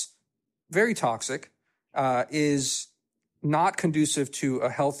nevertheless very toxic, is not conducive to a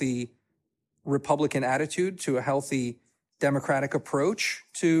healthy Republican attitude, to a healthy democratic approach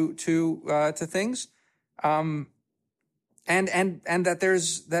to things, and that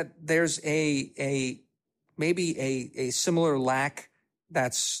there's a maybe a similar lack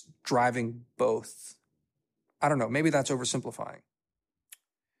that's driving both. I don't know. Maybe that's oversimplifying.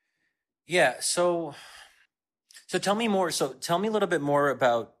 Yeah. So tell me more. So tell me a little bit more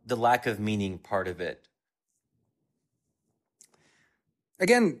about the lack of meaning part of it.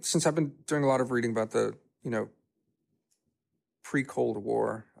 Again, since I've been doing a lot of reading about the, pre-Cold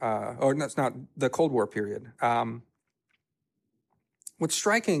War, or that's not the Cold War period. What's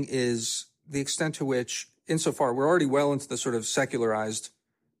striking is the extent to which, insofar we're already well into the sort of secularized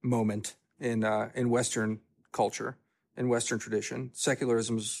moment in Western culture, in Western tradition.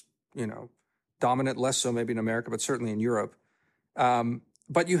 Secularism's, dominant, less so maybe in America, but certainly in Europe.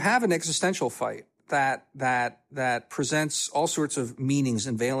 But you have an existential fight that presents all sorts of meanings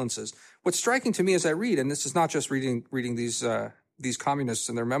and valences. What's striking to me as I read, and this is not just reading these communists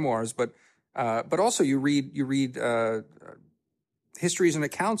and their memoirs, but also you read histories and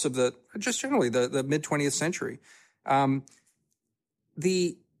accounts of just generally the mid 20th century,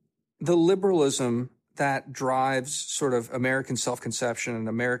 the liberalism that drives sort of American self-conception and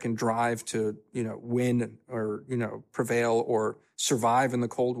American drive to win or prevail or survive in the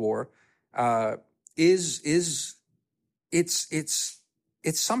Cold War,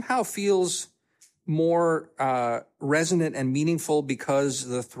 it somehow feels more resonant and meaningful because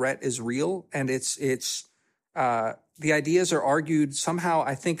the threat is real, and the ideas are argued somehow,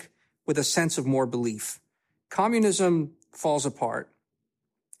 I think, with a sense of more belief. Communism falls apart.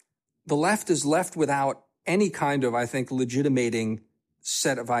 The left is left without any kind of, I think, legitimating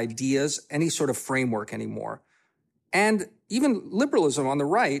set of ideas, any sort of framework anymore. And even liberalism on the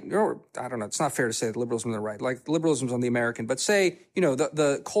right, or I don't know, it's not fair to say that liberalism on the right, like liberalism's on the American, but say,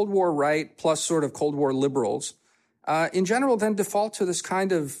 the Cold War right plus sort of Cold War liberals, in general then default to this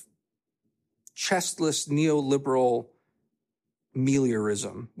kind of chestless neoliberal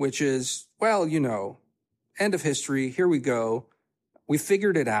meliorism, which is, well, end of history, here we go. We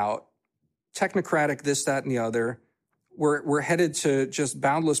figured it out. Technocratic, this, that, and the other. We're headed to just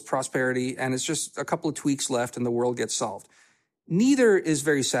boundless prosperity, and it's just a couple of tweaks left and the world gets solved. Neither is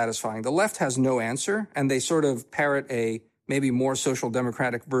very satisfying. The left has no answer, and they sort of parrot a maybe more social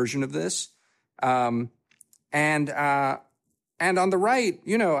democratic version of this. And on the right,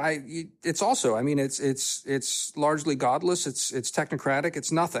 it's also, it's largely godless. It's technocratic.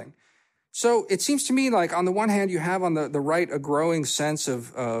 It's nothing. So it seems to me like on the one hand, you have on the right a growing sense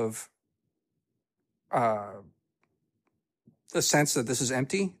of the sense that this is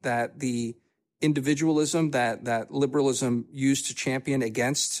empty, that the individualism that liberalism used to champion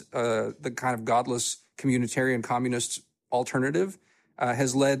against the kind of godless communitarian communist alternative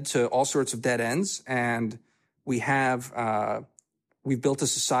has led to all sorts of dead ends. And we've built a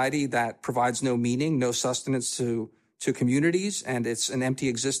society that provides no meaning, no sustenance to communities, and it's an empty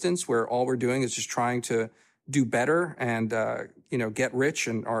existence where all we're doing is just trying to do better and get rich,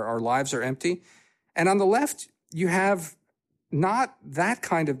 and our lives are empty. And on the left, you have not that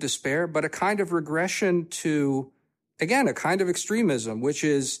kind of despair, but a kind of regression to, again, a kind of extremism, which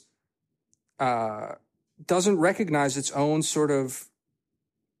is doesn't recognize its own sort of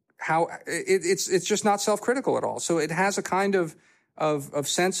how it's just not self-critical at all. So it has a kind of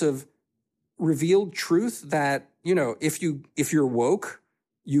sense of revealed truth that, if you're woke,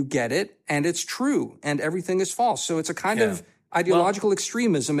 you get it, and it's true, and everything is false. So it's a kind of ideological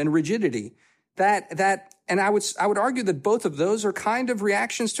extremism and rigidity that, and I would argue that both of those are kind of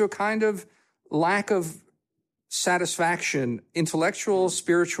reactions to a kind of lack of satisfaction, intellectual,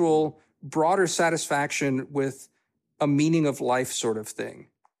 spiritual, broader satisfaction with a meaning of life sort of thing.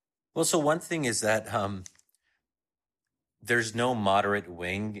 Well, so one thing is that there's no moderate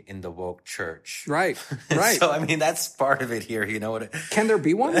wing in the woke church. Right, right. So, I mean, that's part of it here. You know what? Can there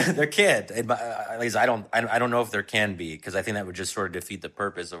be one? There can't. At least I don't know if there can be, because I think that would just sort of defeat the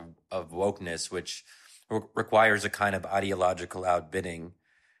purpose of wokeness, which requires a kind of ideological outbidding.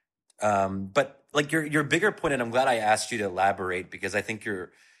 But like your bigger point, and I'm glad I asked you to elaborate, because I think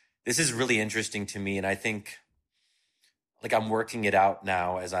this is really interesting to me, and I think, like, I'm working it out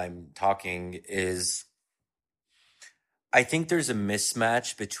now as I'm talking, is I think there's a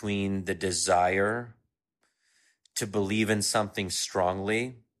mismatch between the desire to believe in something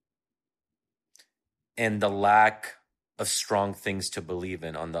strongly and the lack of strong things to believe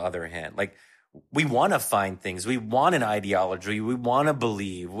in, on the other hand. Like, we want to find things. We want an ideology. We want to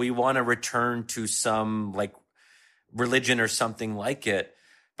believe. We want to return to some, like, religion or something like it.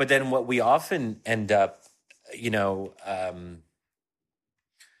 But then what we often end up,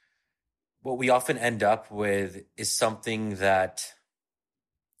 what we often end up with is something that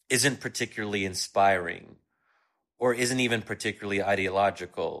isn't particularly inspiring or isn't even particularly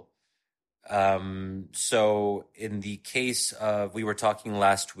ideological. So in the case of, we were talking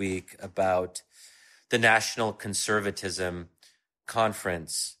last week about the National Conservatism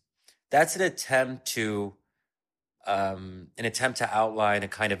Conference. That's an attempt to outline a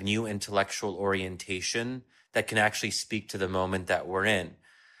kind of new intellectual orientation that can actually speak to the moment that we're in.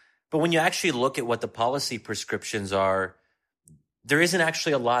 But when you actually look at what the policy prescriptions are, there isn't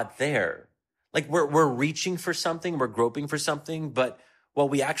actually a lot there. Like, we're reaching for something, we're groping for something, but what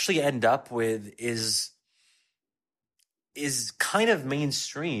we actually end up with is kind of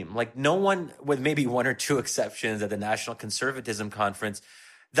mainstream. Like, no one, with maybe one or two exceptions at the National Conservatism Conference,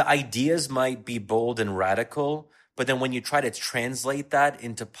 the ideas might be bold and radical, but then when you try to translate that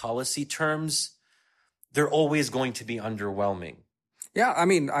into policy terms, they're always going to be underwhelming. Yeah, I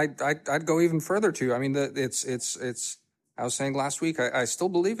mean, I'd go even further too. I mean, it's. I was saying last week, I still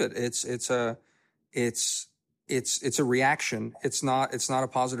believe it. It's a reaction. It's not a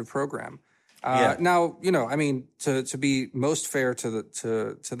positive program. Now, I mean, to be most fair to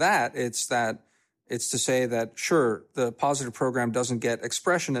that, it's to say that, sure, the positive program doesn't get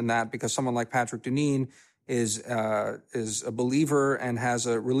expression in that because someone like Patrick Deneen is a believer and has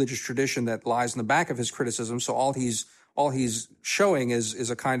a religious tradition that lies in the back of his criticism. So all he's showing is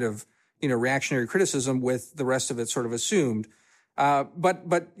a kind of, reactionary criticism with the rest of it sort of assumed.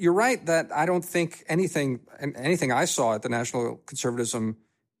 But you're right that I don't think anything I saw at the National Conservatism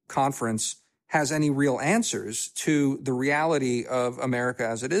Conference has any real answers to the reality of America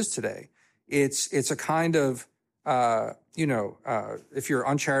as it is today. It's a kind of, if you're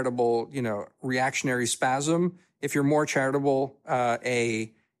uncharitable, reactionary spasm. If you're more charitable, an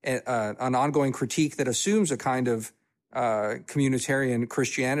ongoing critique that assumes a kind of communitarian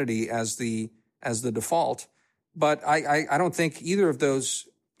Christianity as the default. But I don't think either of those,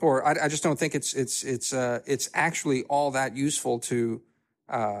 or I just don't think it's actually all that useful to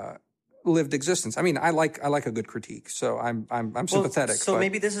lived existence. I mean, I like a good critique, so I'm sympathetic. So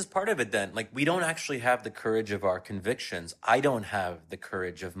maybe this is part of it then. Like, we don't actually have the courage of our convictions. I don't have the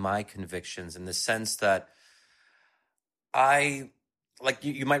courage of my convictions, in the sense that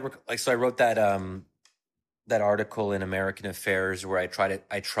you might so I wrote that that article in American Affairs where I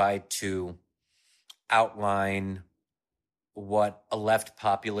tried to outline what a left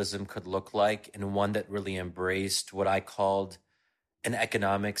populism could look like, and one that really embraced what I called an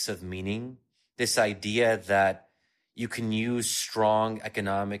economics of meaning. This idea that you can use strong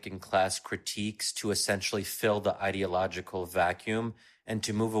economic and class critiques to essentially fill the ideological vacuum and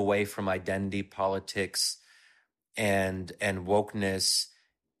to move away from identity politics and wokeness,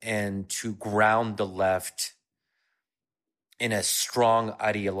 and to ground the left in a strong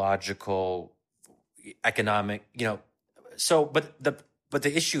ideological, economic, so but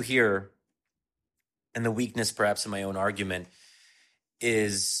the issue here, and the weakness perhaps in my own argument,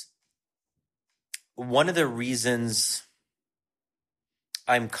 is one of the reasons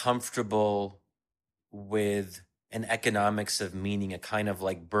I'm comfortable with an economics of meaning, a kind of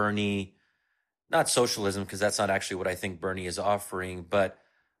like Bernie, not socialism, because that's not actually what I think Bernie is offering, but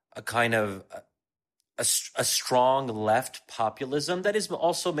a kind of a strong left populism that is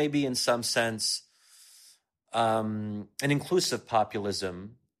also maybe in some sense an inclusive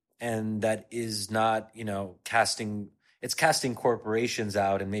populism, and that is not, casting corporations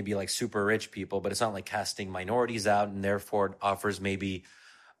out and maybe like super rich people, but it's not like casting minorities out, and therefore it offers maybe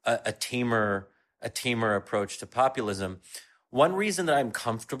a tamer approach to populism. One reason that I'm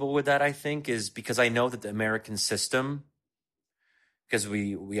comfortable with that, I think, is because I know that the American system, because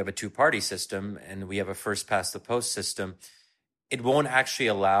we have a two-party system and we have a first past the post system, it won't actually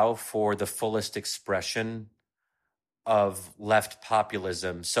allow for the fullest expression of left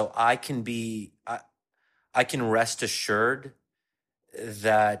populism. So I can rest assured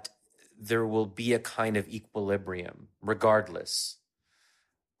that there will be a kind of equilibrium regardless.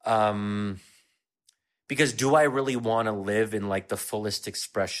 Because do I really want to live in like the fullest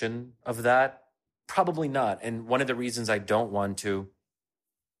expression of that? Probably not. And one of the reasons I don't want to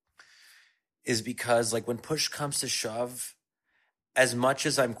is because, like, when push comes to shove, as much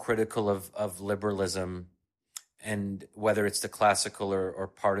as I'm critical of liberalism, and whether it's the classical or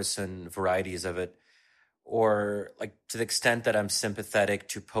partisan varieties of it, or like to the extent that I'm sympathetic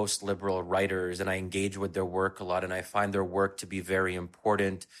to post-liberal writers and I engage with their work a lot and I find their work to be very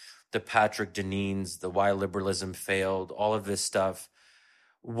important, the Patrick Deneen's, the Why Liberalism Failed, all of this stuff,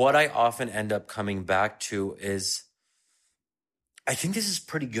 what I often end up coming back to is, I think this is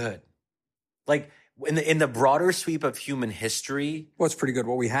pretty good. Like in the broader sweep of human history. What's pretty good?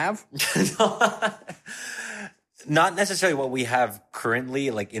 What we have? Not necessarily what we have currently,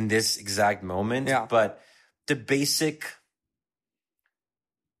 like in this exact moment, but the basic,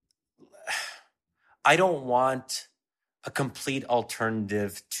 I don't want a complete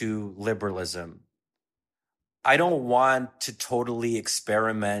alternative to liberalism. I don't want to totally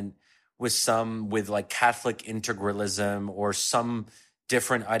experiment with like Catholic integralism or some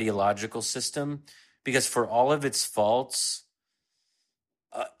different ideological system, because for all of its faults,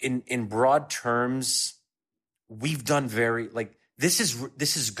 in broad terms, we've done this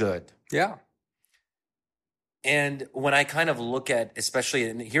is good. Yeah. And when I kind of look at, especially,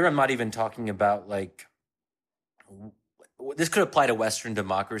 and here I'm not even talking about like, this could apply to Western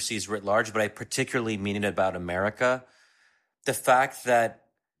democracies writ large, but I particularly mean it about America. The fact that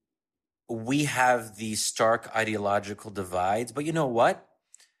we have these stark ideological divides, but you know what?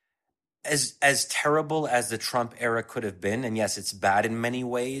 As terrible as the Trump era could have been, and yes, it's bad in many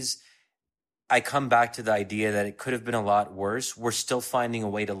ways, I come back to the idea that it could have been a lot worse. We're still finding a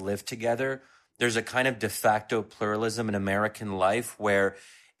way to live together. There's a kind of de facto pluralism in American life where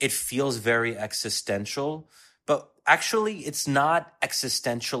it feels very existential, but actually it's not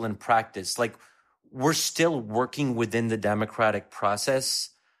existential in practice. Like, we're still working within the democratic process,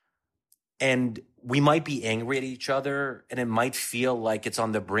 and we might be angry at each other and it might feel like it's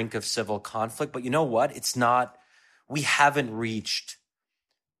on the brink of civil conflict, but you know what? It's not. We haven't reached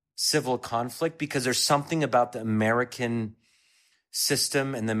civil conflict because there's something about the American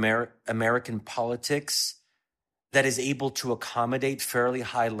system and the American politics that is able to accommodate fairly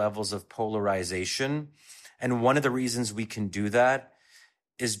high levels of polarization. And one of the reasons we can do that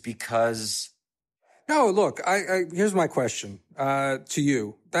is because... No, look, I here's my question to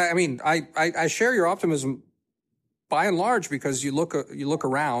you. I mean, I share your optimism by and large because you look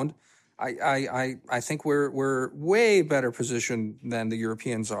around. I think we're way better positioned than the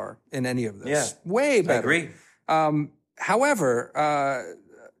Europeans are in any of this. Yeah, way better. I agree. However,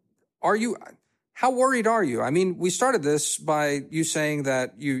 how worried are you? I mean, we started this by you saying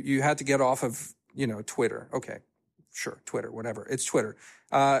that you had to get off of, Twitter. Okay, sure, Twitter, whatever. It's Twitter.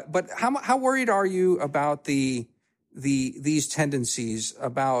 But how worried are you about these tendencies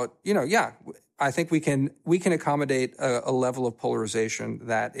about, I think we can accommodate a level of polarization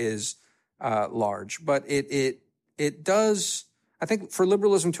that is large, but it does, I think, for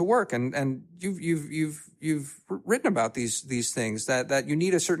liberalism to work, and you've written about these things that you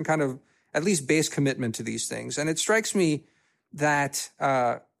need a certain kind of at least base commitment to these things. And it strikes me that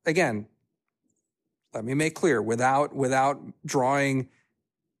again, let me make clear, without drawing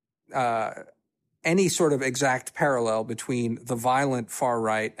any sort of exact parallel between the violent far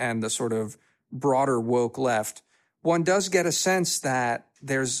right and the sort of broader woke left, one does get a sense that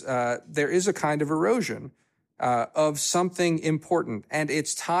there is a kind of erosion of something important, and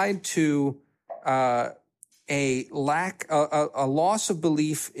it's tied to a loss of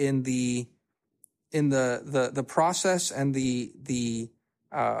belief in the process and the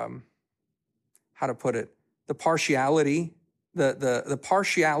how to put it, the partiality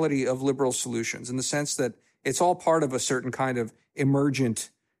of liberal solutions, in the sense that it's all part of a certain kind of emergent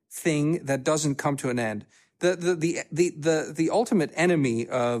thing that doesn't come to an end. The ultimate enemy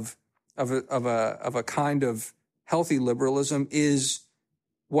of a kind of healthy liberalism is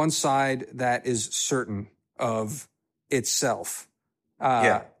one side that is certain of itself.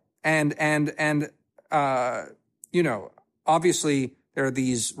 And obviously there are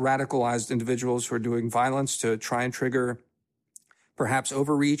these radicalized individuals who are doing violence to try and trigger perhaps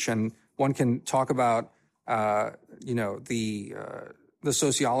overreach, and one can talk about the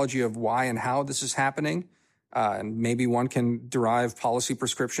sociology of why and how this is happening, and maybe one can derive policy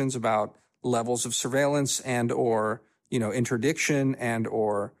prescriptions about levels of surveillance and or interdiction and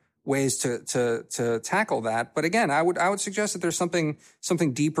or ways to tackle that. But again, I would suggest that there's something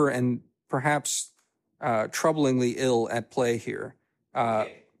deeper and perhaps troublingly ill at play here.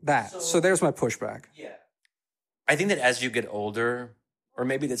 So there's my pushback. Yeah. I think that as you get older, or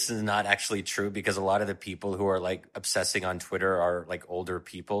maybe this is not actually true, because a lot of the people who are like obsessing on Twitter are like older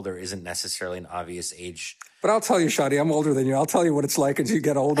people. There isn't necessarily an obvious age. But I'll tell you, Shadi, I'm older than you. I'll tell you what it's like as you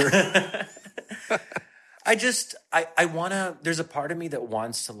get older. I want to, there's a part of me that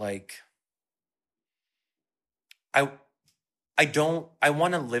wants to like, I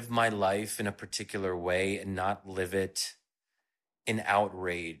want to live my life in a particular way and not live it in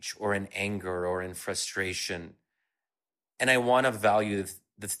outrage or in anger or in frustration. And I want to value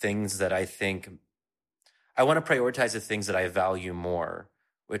the things that I want to prioritize the things that I value more,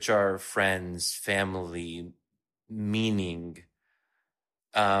 which are friends, family, meaning.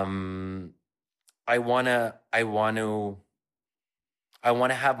 I want to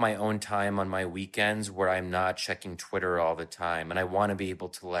have my own time on my weekends where I'm not checking Twitter all the time, and I want to be able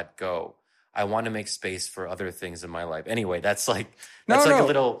to let go. I want to make space for other things in my life. Anyway, that's a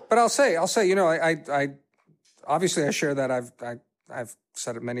little. But I'll say, I obviously I share that. I've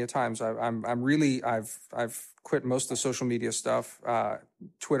said it many a times. I've quit most of the social media stuff.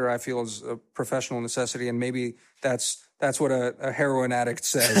 Twitter, I feel, is a professional necessity, and maybe that's what a heroin addict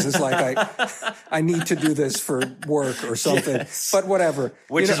says. It's like I need to do this for work or something. Yes. But whatever.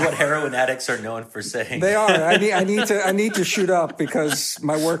 Which is what heroin addicts are known for saying. They are. I need to shoot up because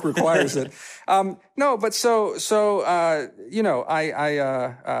my work requires it. No, but I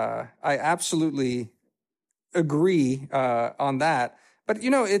absolutely agree on that. But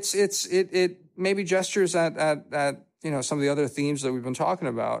it maybe gestures at some of the other themes that we've been talking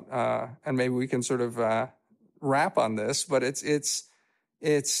about, and maybe we can sort of wrap on this. But it's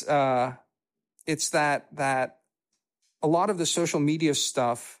that a lot of the social media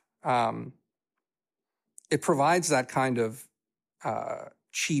stuff, it provides that kind of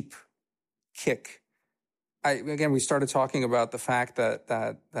cheap kick. We started talking about the fact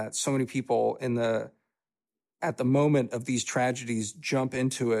that so many people at the moment of these tragedies jump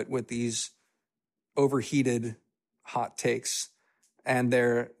into it with these overheated hot takes, and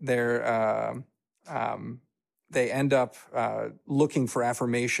they end up looking for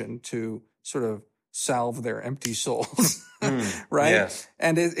affirmation to sort of salve their empty souls, right? Yes.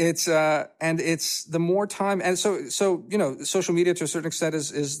 And it's the more time, and so social media to a certain extent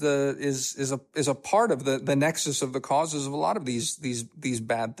is a part of the nexus of the causes of a lot of these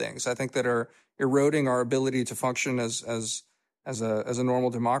bad things, I think, that are eroding our ability to function as a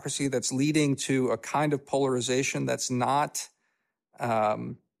normal democracy, that's leading to a kind of polarization that's not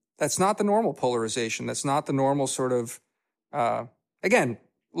the normal polarization. That's not the normal sort of, again,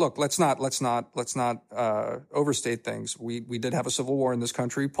 look, let's not overstate things. We did have a civil war in this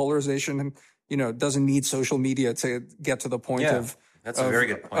country. Polarization, doesn't need social media to get to the point of, that's a very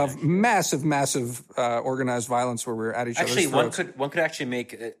good point, of massive organized violence where we're at each other's throats. One could actually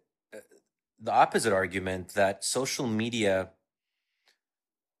make the opposite argument, that social media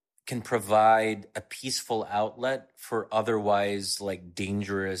can provide a peaceful outlet for otherwise like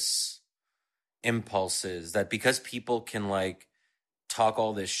dangerous impulses, that because people can like talk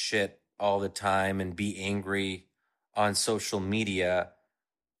all this shit all the time and be angry on social media,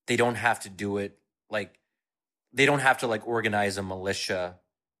 they don't have to do it they don't have to organize a militia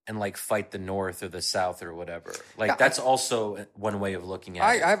and fight the North or the South or whatever. That's also one way of looking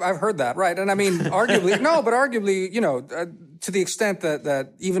at it. I've heard that, right? And I mean, arguably, to the extent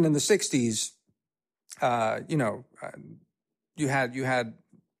that even in the 60s, you know, you had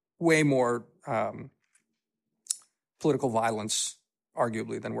way more political violence,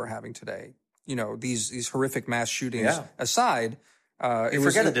 arguably, than we're having today. You know, these horrific mass shootings aside, you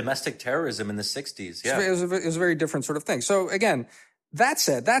forget the domestic terrorism in the 60s. Yeah, it was a very different sort of thing. So again, that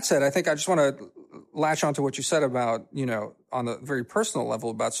said, I think I just want to latch onto what you said about, you know, on the very personal level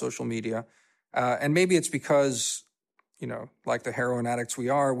about social media, and maybe it's because, you know, like the heroin addicts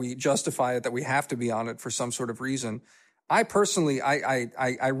we justify it that we have to be on it for some sort of reason. I personally,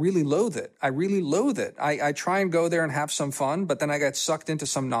 I really loathe it. I really loathe it. I try and go there and have some fun, but then I get sucked into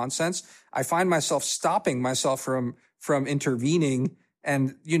some nonsense. I find myself stopping myself from intervening.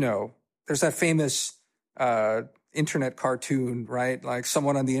 And, you know, there's that famous internet cartoon, right? Like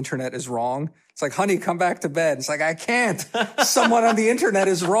someone on the internet is wrong. It's like, honey, come back to bed. It's like, I can't. Someone on the internet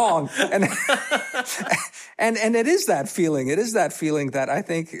is wrong. And and it is that feeling. It is that feeling that I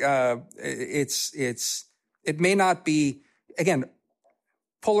think it may not be, again,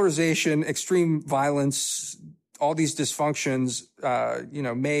 polarization, extreme violence, all these dysfunctions, you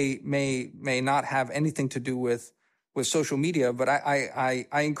know, may not have anything to do with social media, but I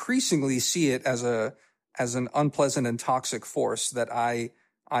increasingly see it as an unpleasant and toxic force that I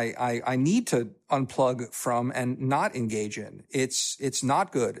need to unplug from and not engage in. It's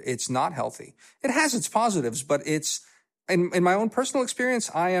not good. It's not healthy. It has its positives, but it's, in my own personal experience,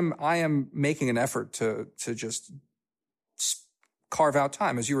 I am making an effort to just carve out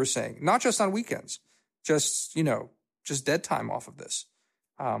time, as you were saying, not just on weekends, just, you know, just dead time off of this.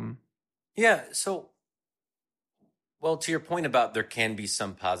 Yeah. So, well, to your point about there can be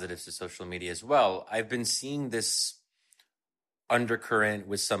some positives to social media as well, I've been seeing this undercurrent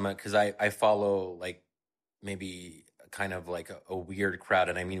with some, because I follow like maybe kind of like a weird crowd,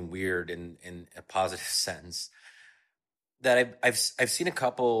 and I mean weird in a positive sense, that I've seen a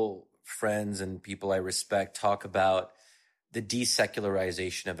couple friends and people I respect talk about the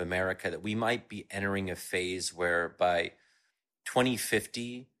desecularization of America, that we might be entering a phase where by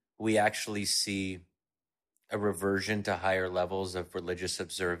 2050 we actually see a reversion to higher levels of religious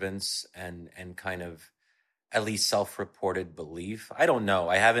observance and kind of at least self-reported belief. I don't know.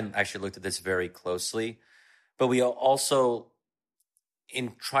 I haven't actually looked at this very closely, but we also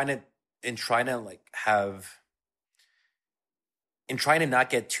in trying to not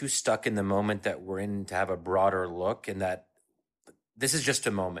get too stuck in the moment that we're in, to have a broader look, and that this is just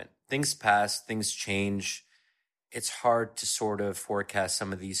a moment. Things pass, things change. It's hard to sort of forecast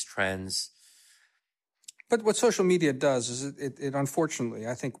some of these trends. But what social media does is it unfortunately,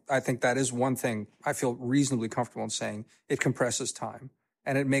 I think that is one thing I feel reasonably comfortable in saying. It compresses time,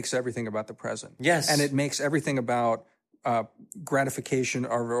 and it makes everything about the present. Yes. And it makes everything about gratification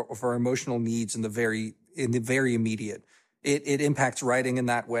of our emotional needs in the very immediate. It impacts writing in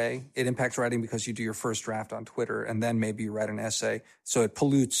that way. It impacts writing because you do your first draft on Twitter and then maybe you write an essay. So it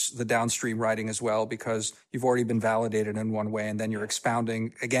pollutes the downstream writing as well because you've already been validated in one way and then you're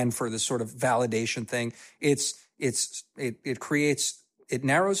expounding again for this sort of validation thing. It creates, it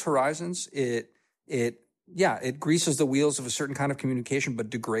narrows horizons. It greases the wheels of a certain kind of communication, but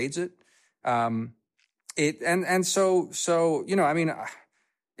degrades it. So, you know, I mean,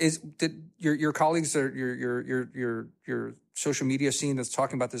 did your colleagues or your social media scene that's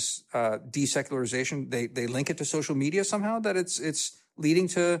talking about this desecularization, they link it to social media somehow, that it's leading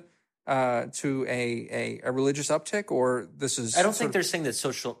to a religious uptick, or this is? I don't think they're saying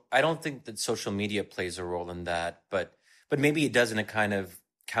that I don't think that social media plays a role in that, but maybe it does in a kind of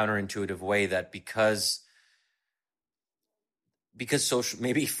counterintuitive way, that because social,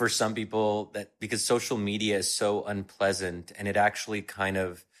 maybe for some people, that because social media is so unpleasant and it actually kind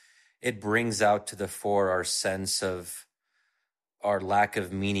of, it brings out to the fore our sense of our lack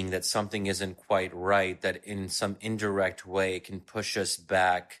of meaning, that something isn't quite right, that in some indirect way it can push us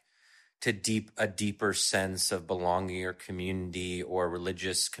back to a deeper sense of belonging or community or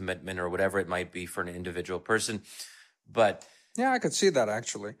religious commitment or whatever it might be for an individual person. But yeah, I could see that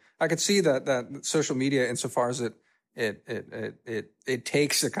actually. I could see that social media, insofar as it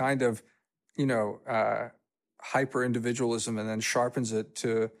takes a kind of, you know, hyper individualism and then sharpens it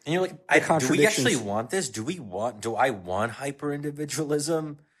to. And you're like, do we actually want this? Do I want hyper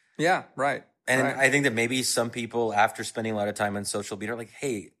individualism? Yeah, right. And right. I think that maybe some people, after spending a lot of time on social media, are like,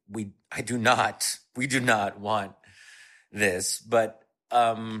 hey, we do not want this. But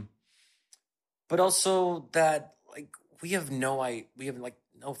also that, like, we have no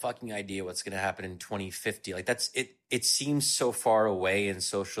fucking idea what's going to happen in 2050. Like, that's it. It seems so far away in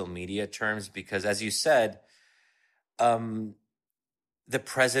social media terms because, as you said, the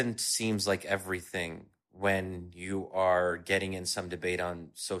present seems like everything when you are getting in some debate on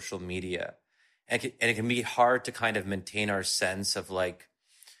social media. and it can be hard to kind of maintain our sense of like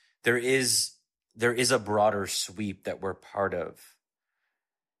there is a broader sweep that we're part of.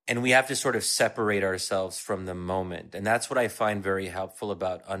 And we have to sort of separate ourselves from the moment. And that's what I find very helpful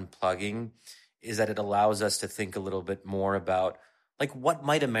about unplugging, is that it allows us to think a little bit more about like what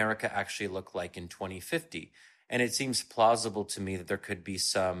might America actually look like in 2050. And it seems plausible to me that there could be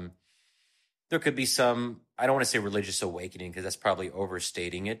some, I don't want to say religious awakening because that's probably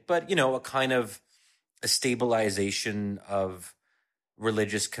overstating it, but, you know, a kind of a stabilization of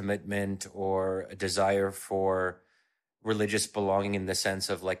religious commitment or a desire for religious belonging in the sense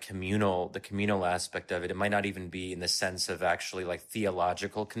of like the communal aspect of it. It might not even be in the sense of actually like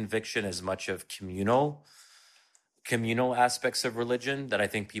theological conviction as much of communal aspects of religion that I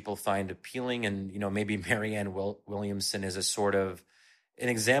think people find appealing. And, you know, maybe Marianne Williamson is a sort of an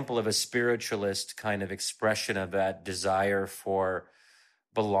example of a spiritualist kind of expression of that desire for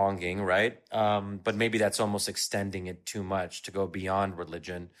belonging, right? But maybe that's almost extending it too much to go beyond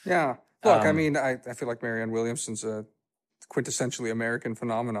religion. Yeah. Look, I mean, I feel like Marianne Williamson's a quintessentially American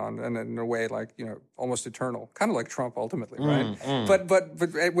phenomenon, and in a way, like, you know, almost eternal, kind of like Trump ultimately, right? But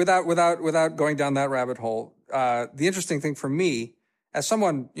without going down that rabbit hole, the interesting thing for me, as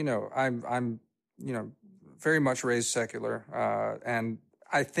someone, you know, I'm you know, very much raised secular, and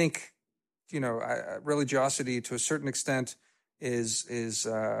I think, you know, religiosity to a certain extent is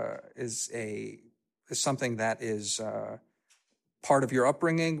something that is part of your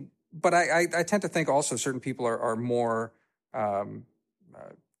upbringing. But I tend to think also certain people are more, I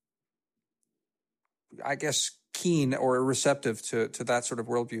guess, keen or receptive to that sort of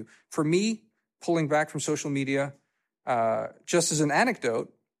worldview. For me, pulling back from social media, just as an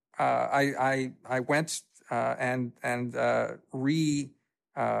anecdote, I went and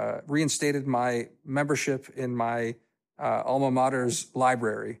reinstated my membership in my alma mater's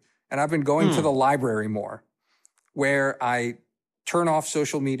library, and I've been going to the library more, where I turn off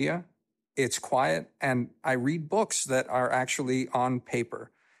social media. It's quiet, and I read books that are actually on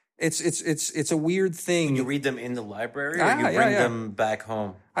paper. It's a weird thing. You read them in the library, or you bring them back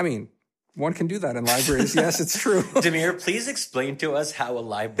home? I mean, one can do that in libraries. Yes, it's true. Damir, please explain to us how a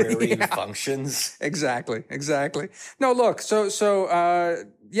library functions. Exactly. No, look. So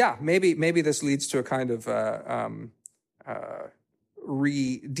maybe this leads to a kind of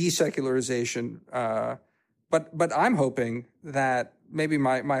desecularization. But I'm hoping that maybe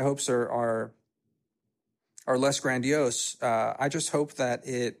my hopes are less grandiose. I just hope that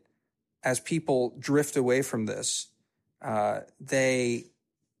as people drift away from this, they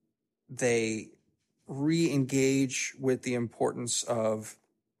re-engage with the importance of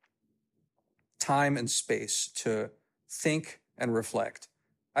time and space to think and reflect.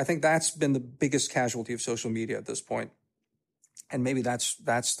 I think that's been the biggest casualty of social media at this point. And maybe that's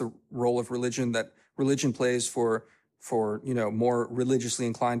the role of religion that religion plays for you know, more religiously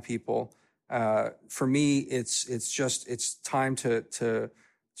inclined people. For me, it's time to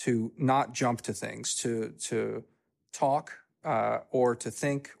not jump to things, to talk or to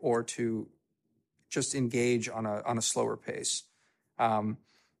think or to just engage on a slower pace,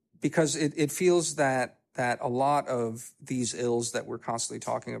 because it feels that a lot of these ills that we're constantly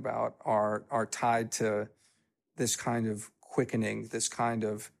talking about are tied to this kind of quickening, this kind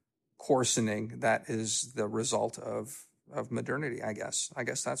of coarsening that is the result of modernity, I guess.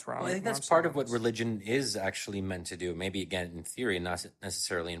 That's where I think that's part of what religion is actually meant to do. Maybe, again, in theory, not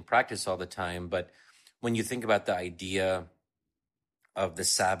necessarily in practice all the time. But when you think about the idea of the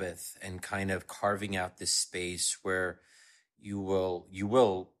Sabbath and kind of carving out this space where you will,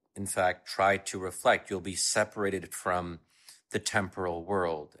 in fact, try to reflect, you'll be separated from the temporal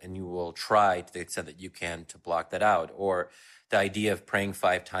world, and you will try to the extent that you can to block that out. Or the idea of praying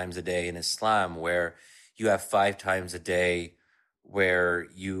 5 times a day in Islam, where you have 5 times a day where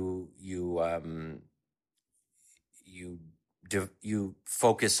you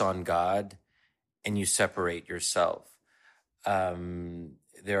focus on God and you separate yourself.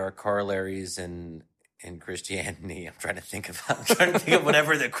 There are corollaries in Christianity. I'm trying to think of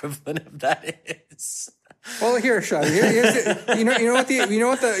whatever the equivalent of that is. Well, here, Shadi.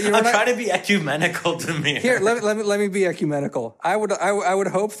 I'm trying to be ecumenical, Damir. Here, let me be ecumenical. I would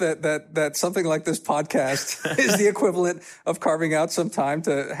hope that something like this podcast is the equivalent of carving out some time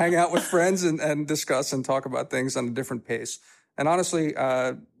to hang out with friends and discuss and talk about things on a different pace. And honestly,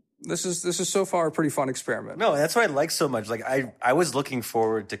 this is so far a pretty fun experiment. No, that's what I like so much. Like I was looking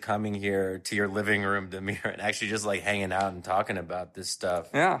forward to coming here to your living room, Damir, and actually just like hanging out and talking about this stuff.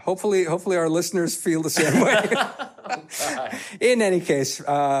 Yeah, hopefully our listeners feel the same way. In any case,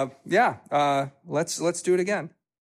 let's do it again.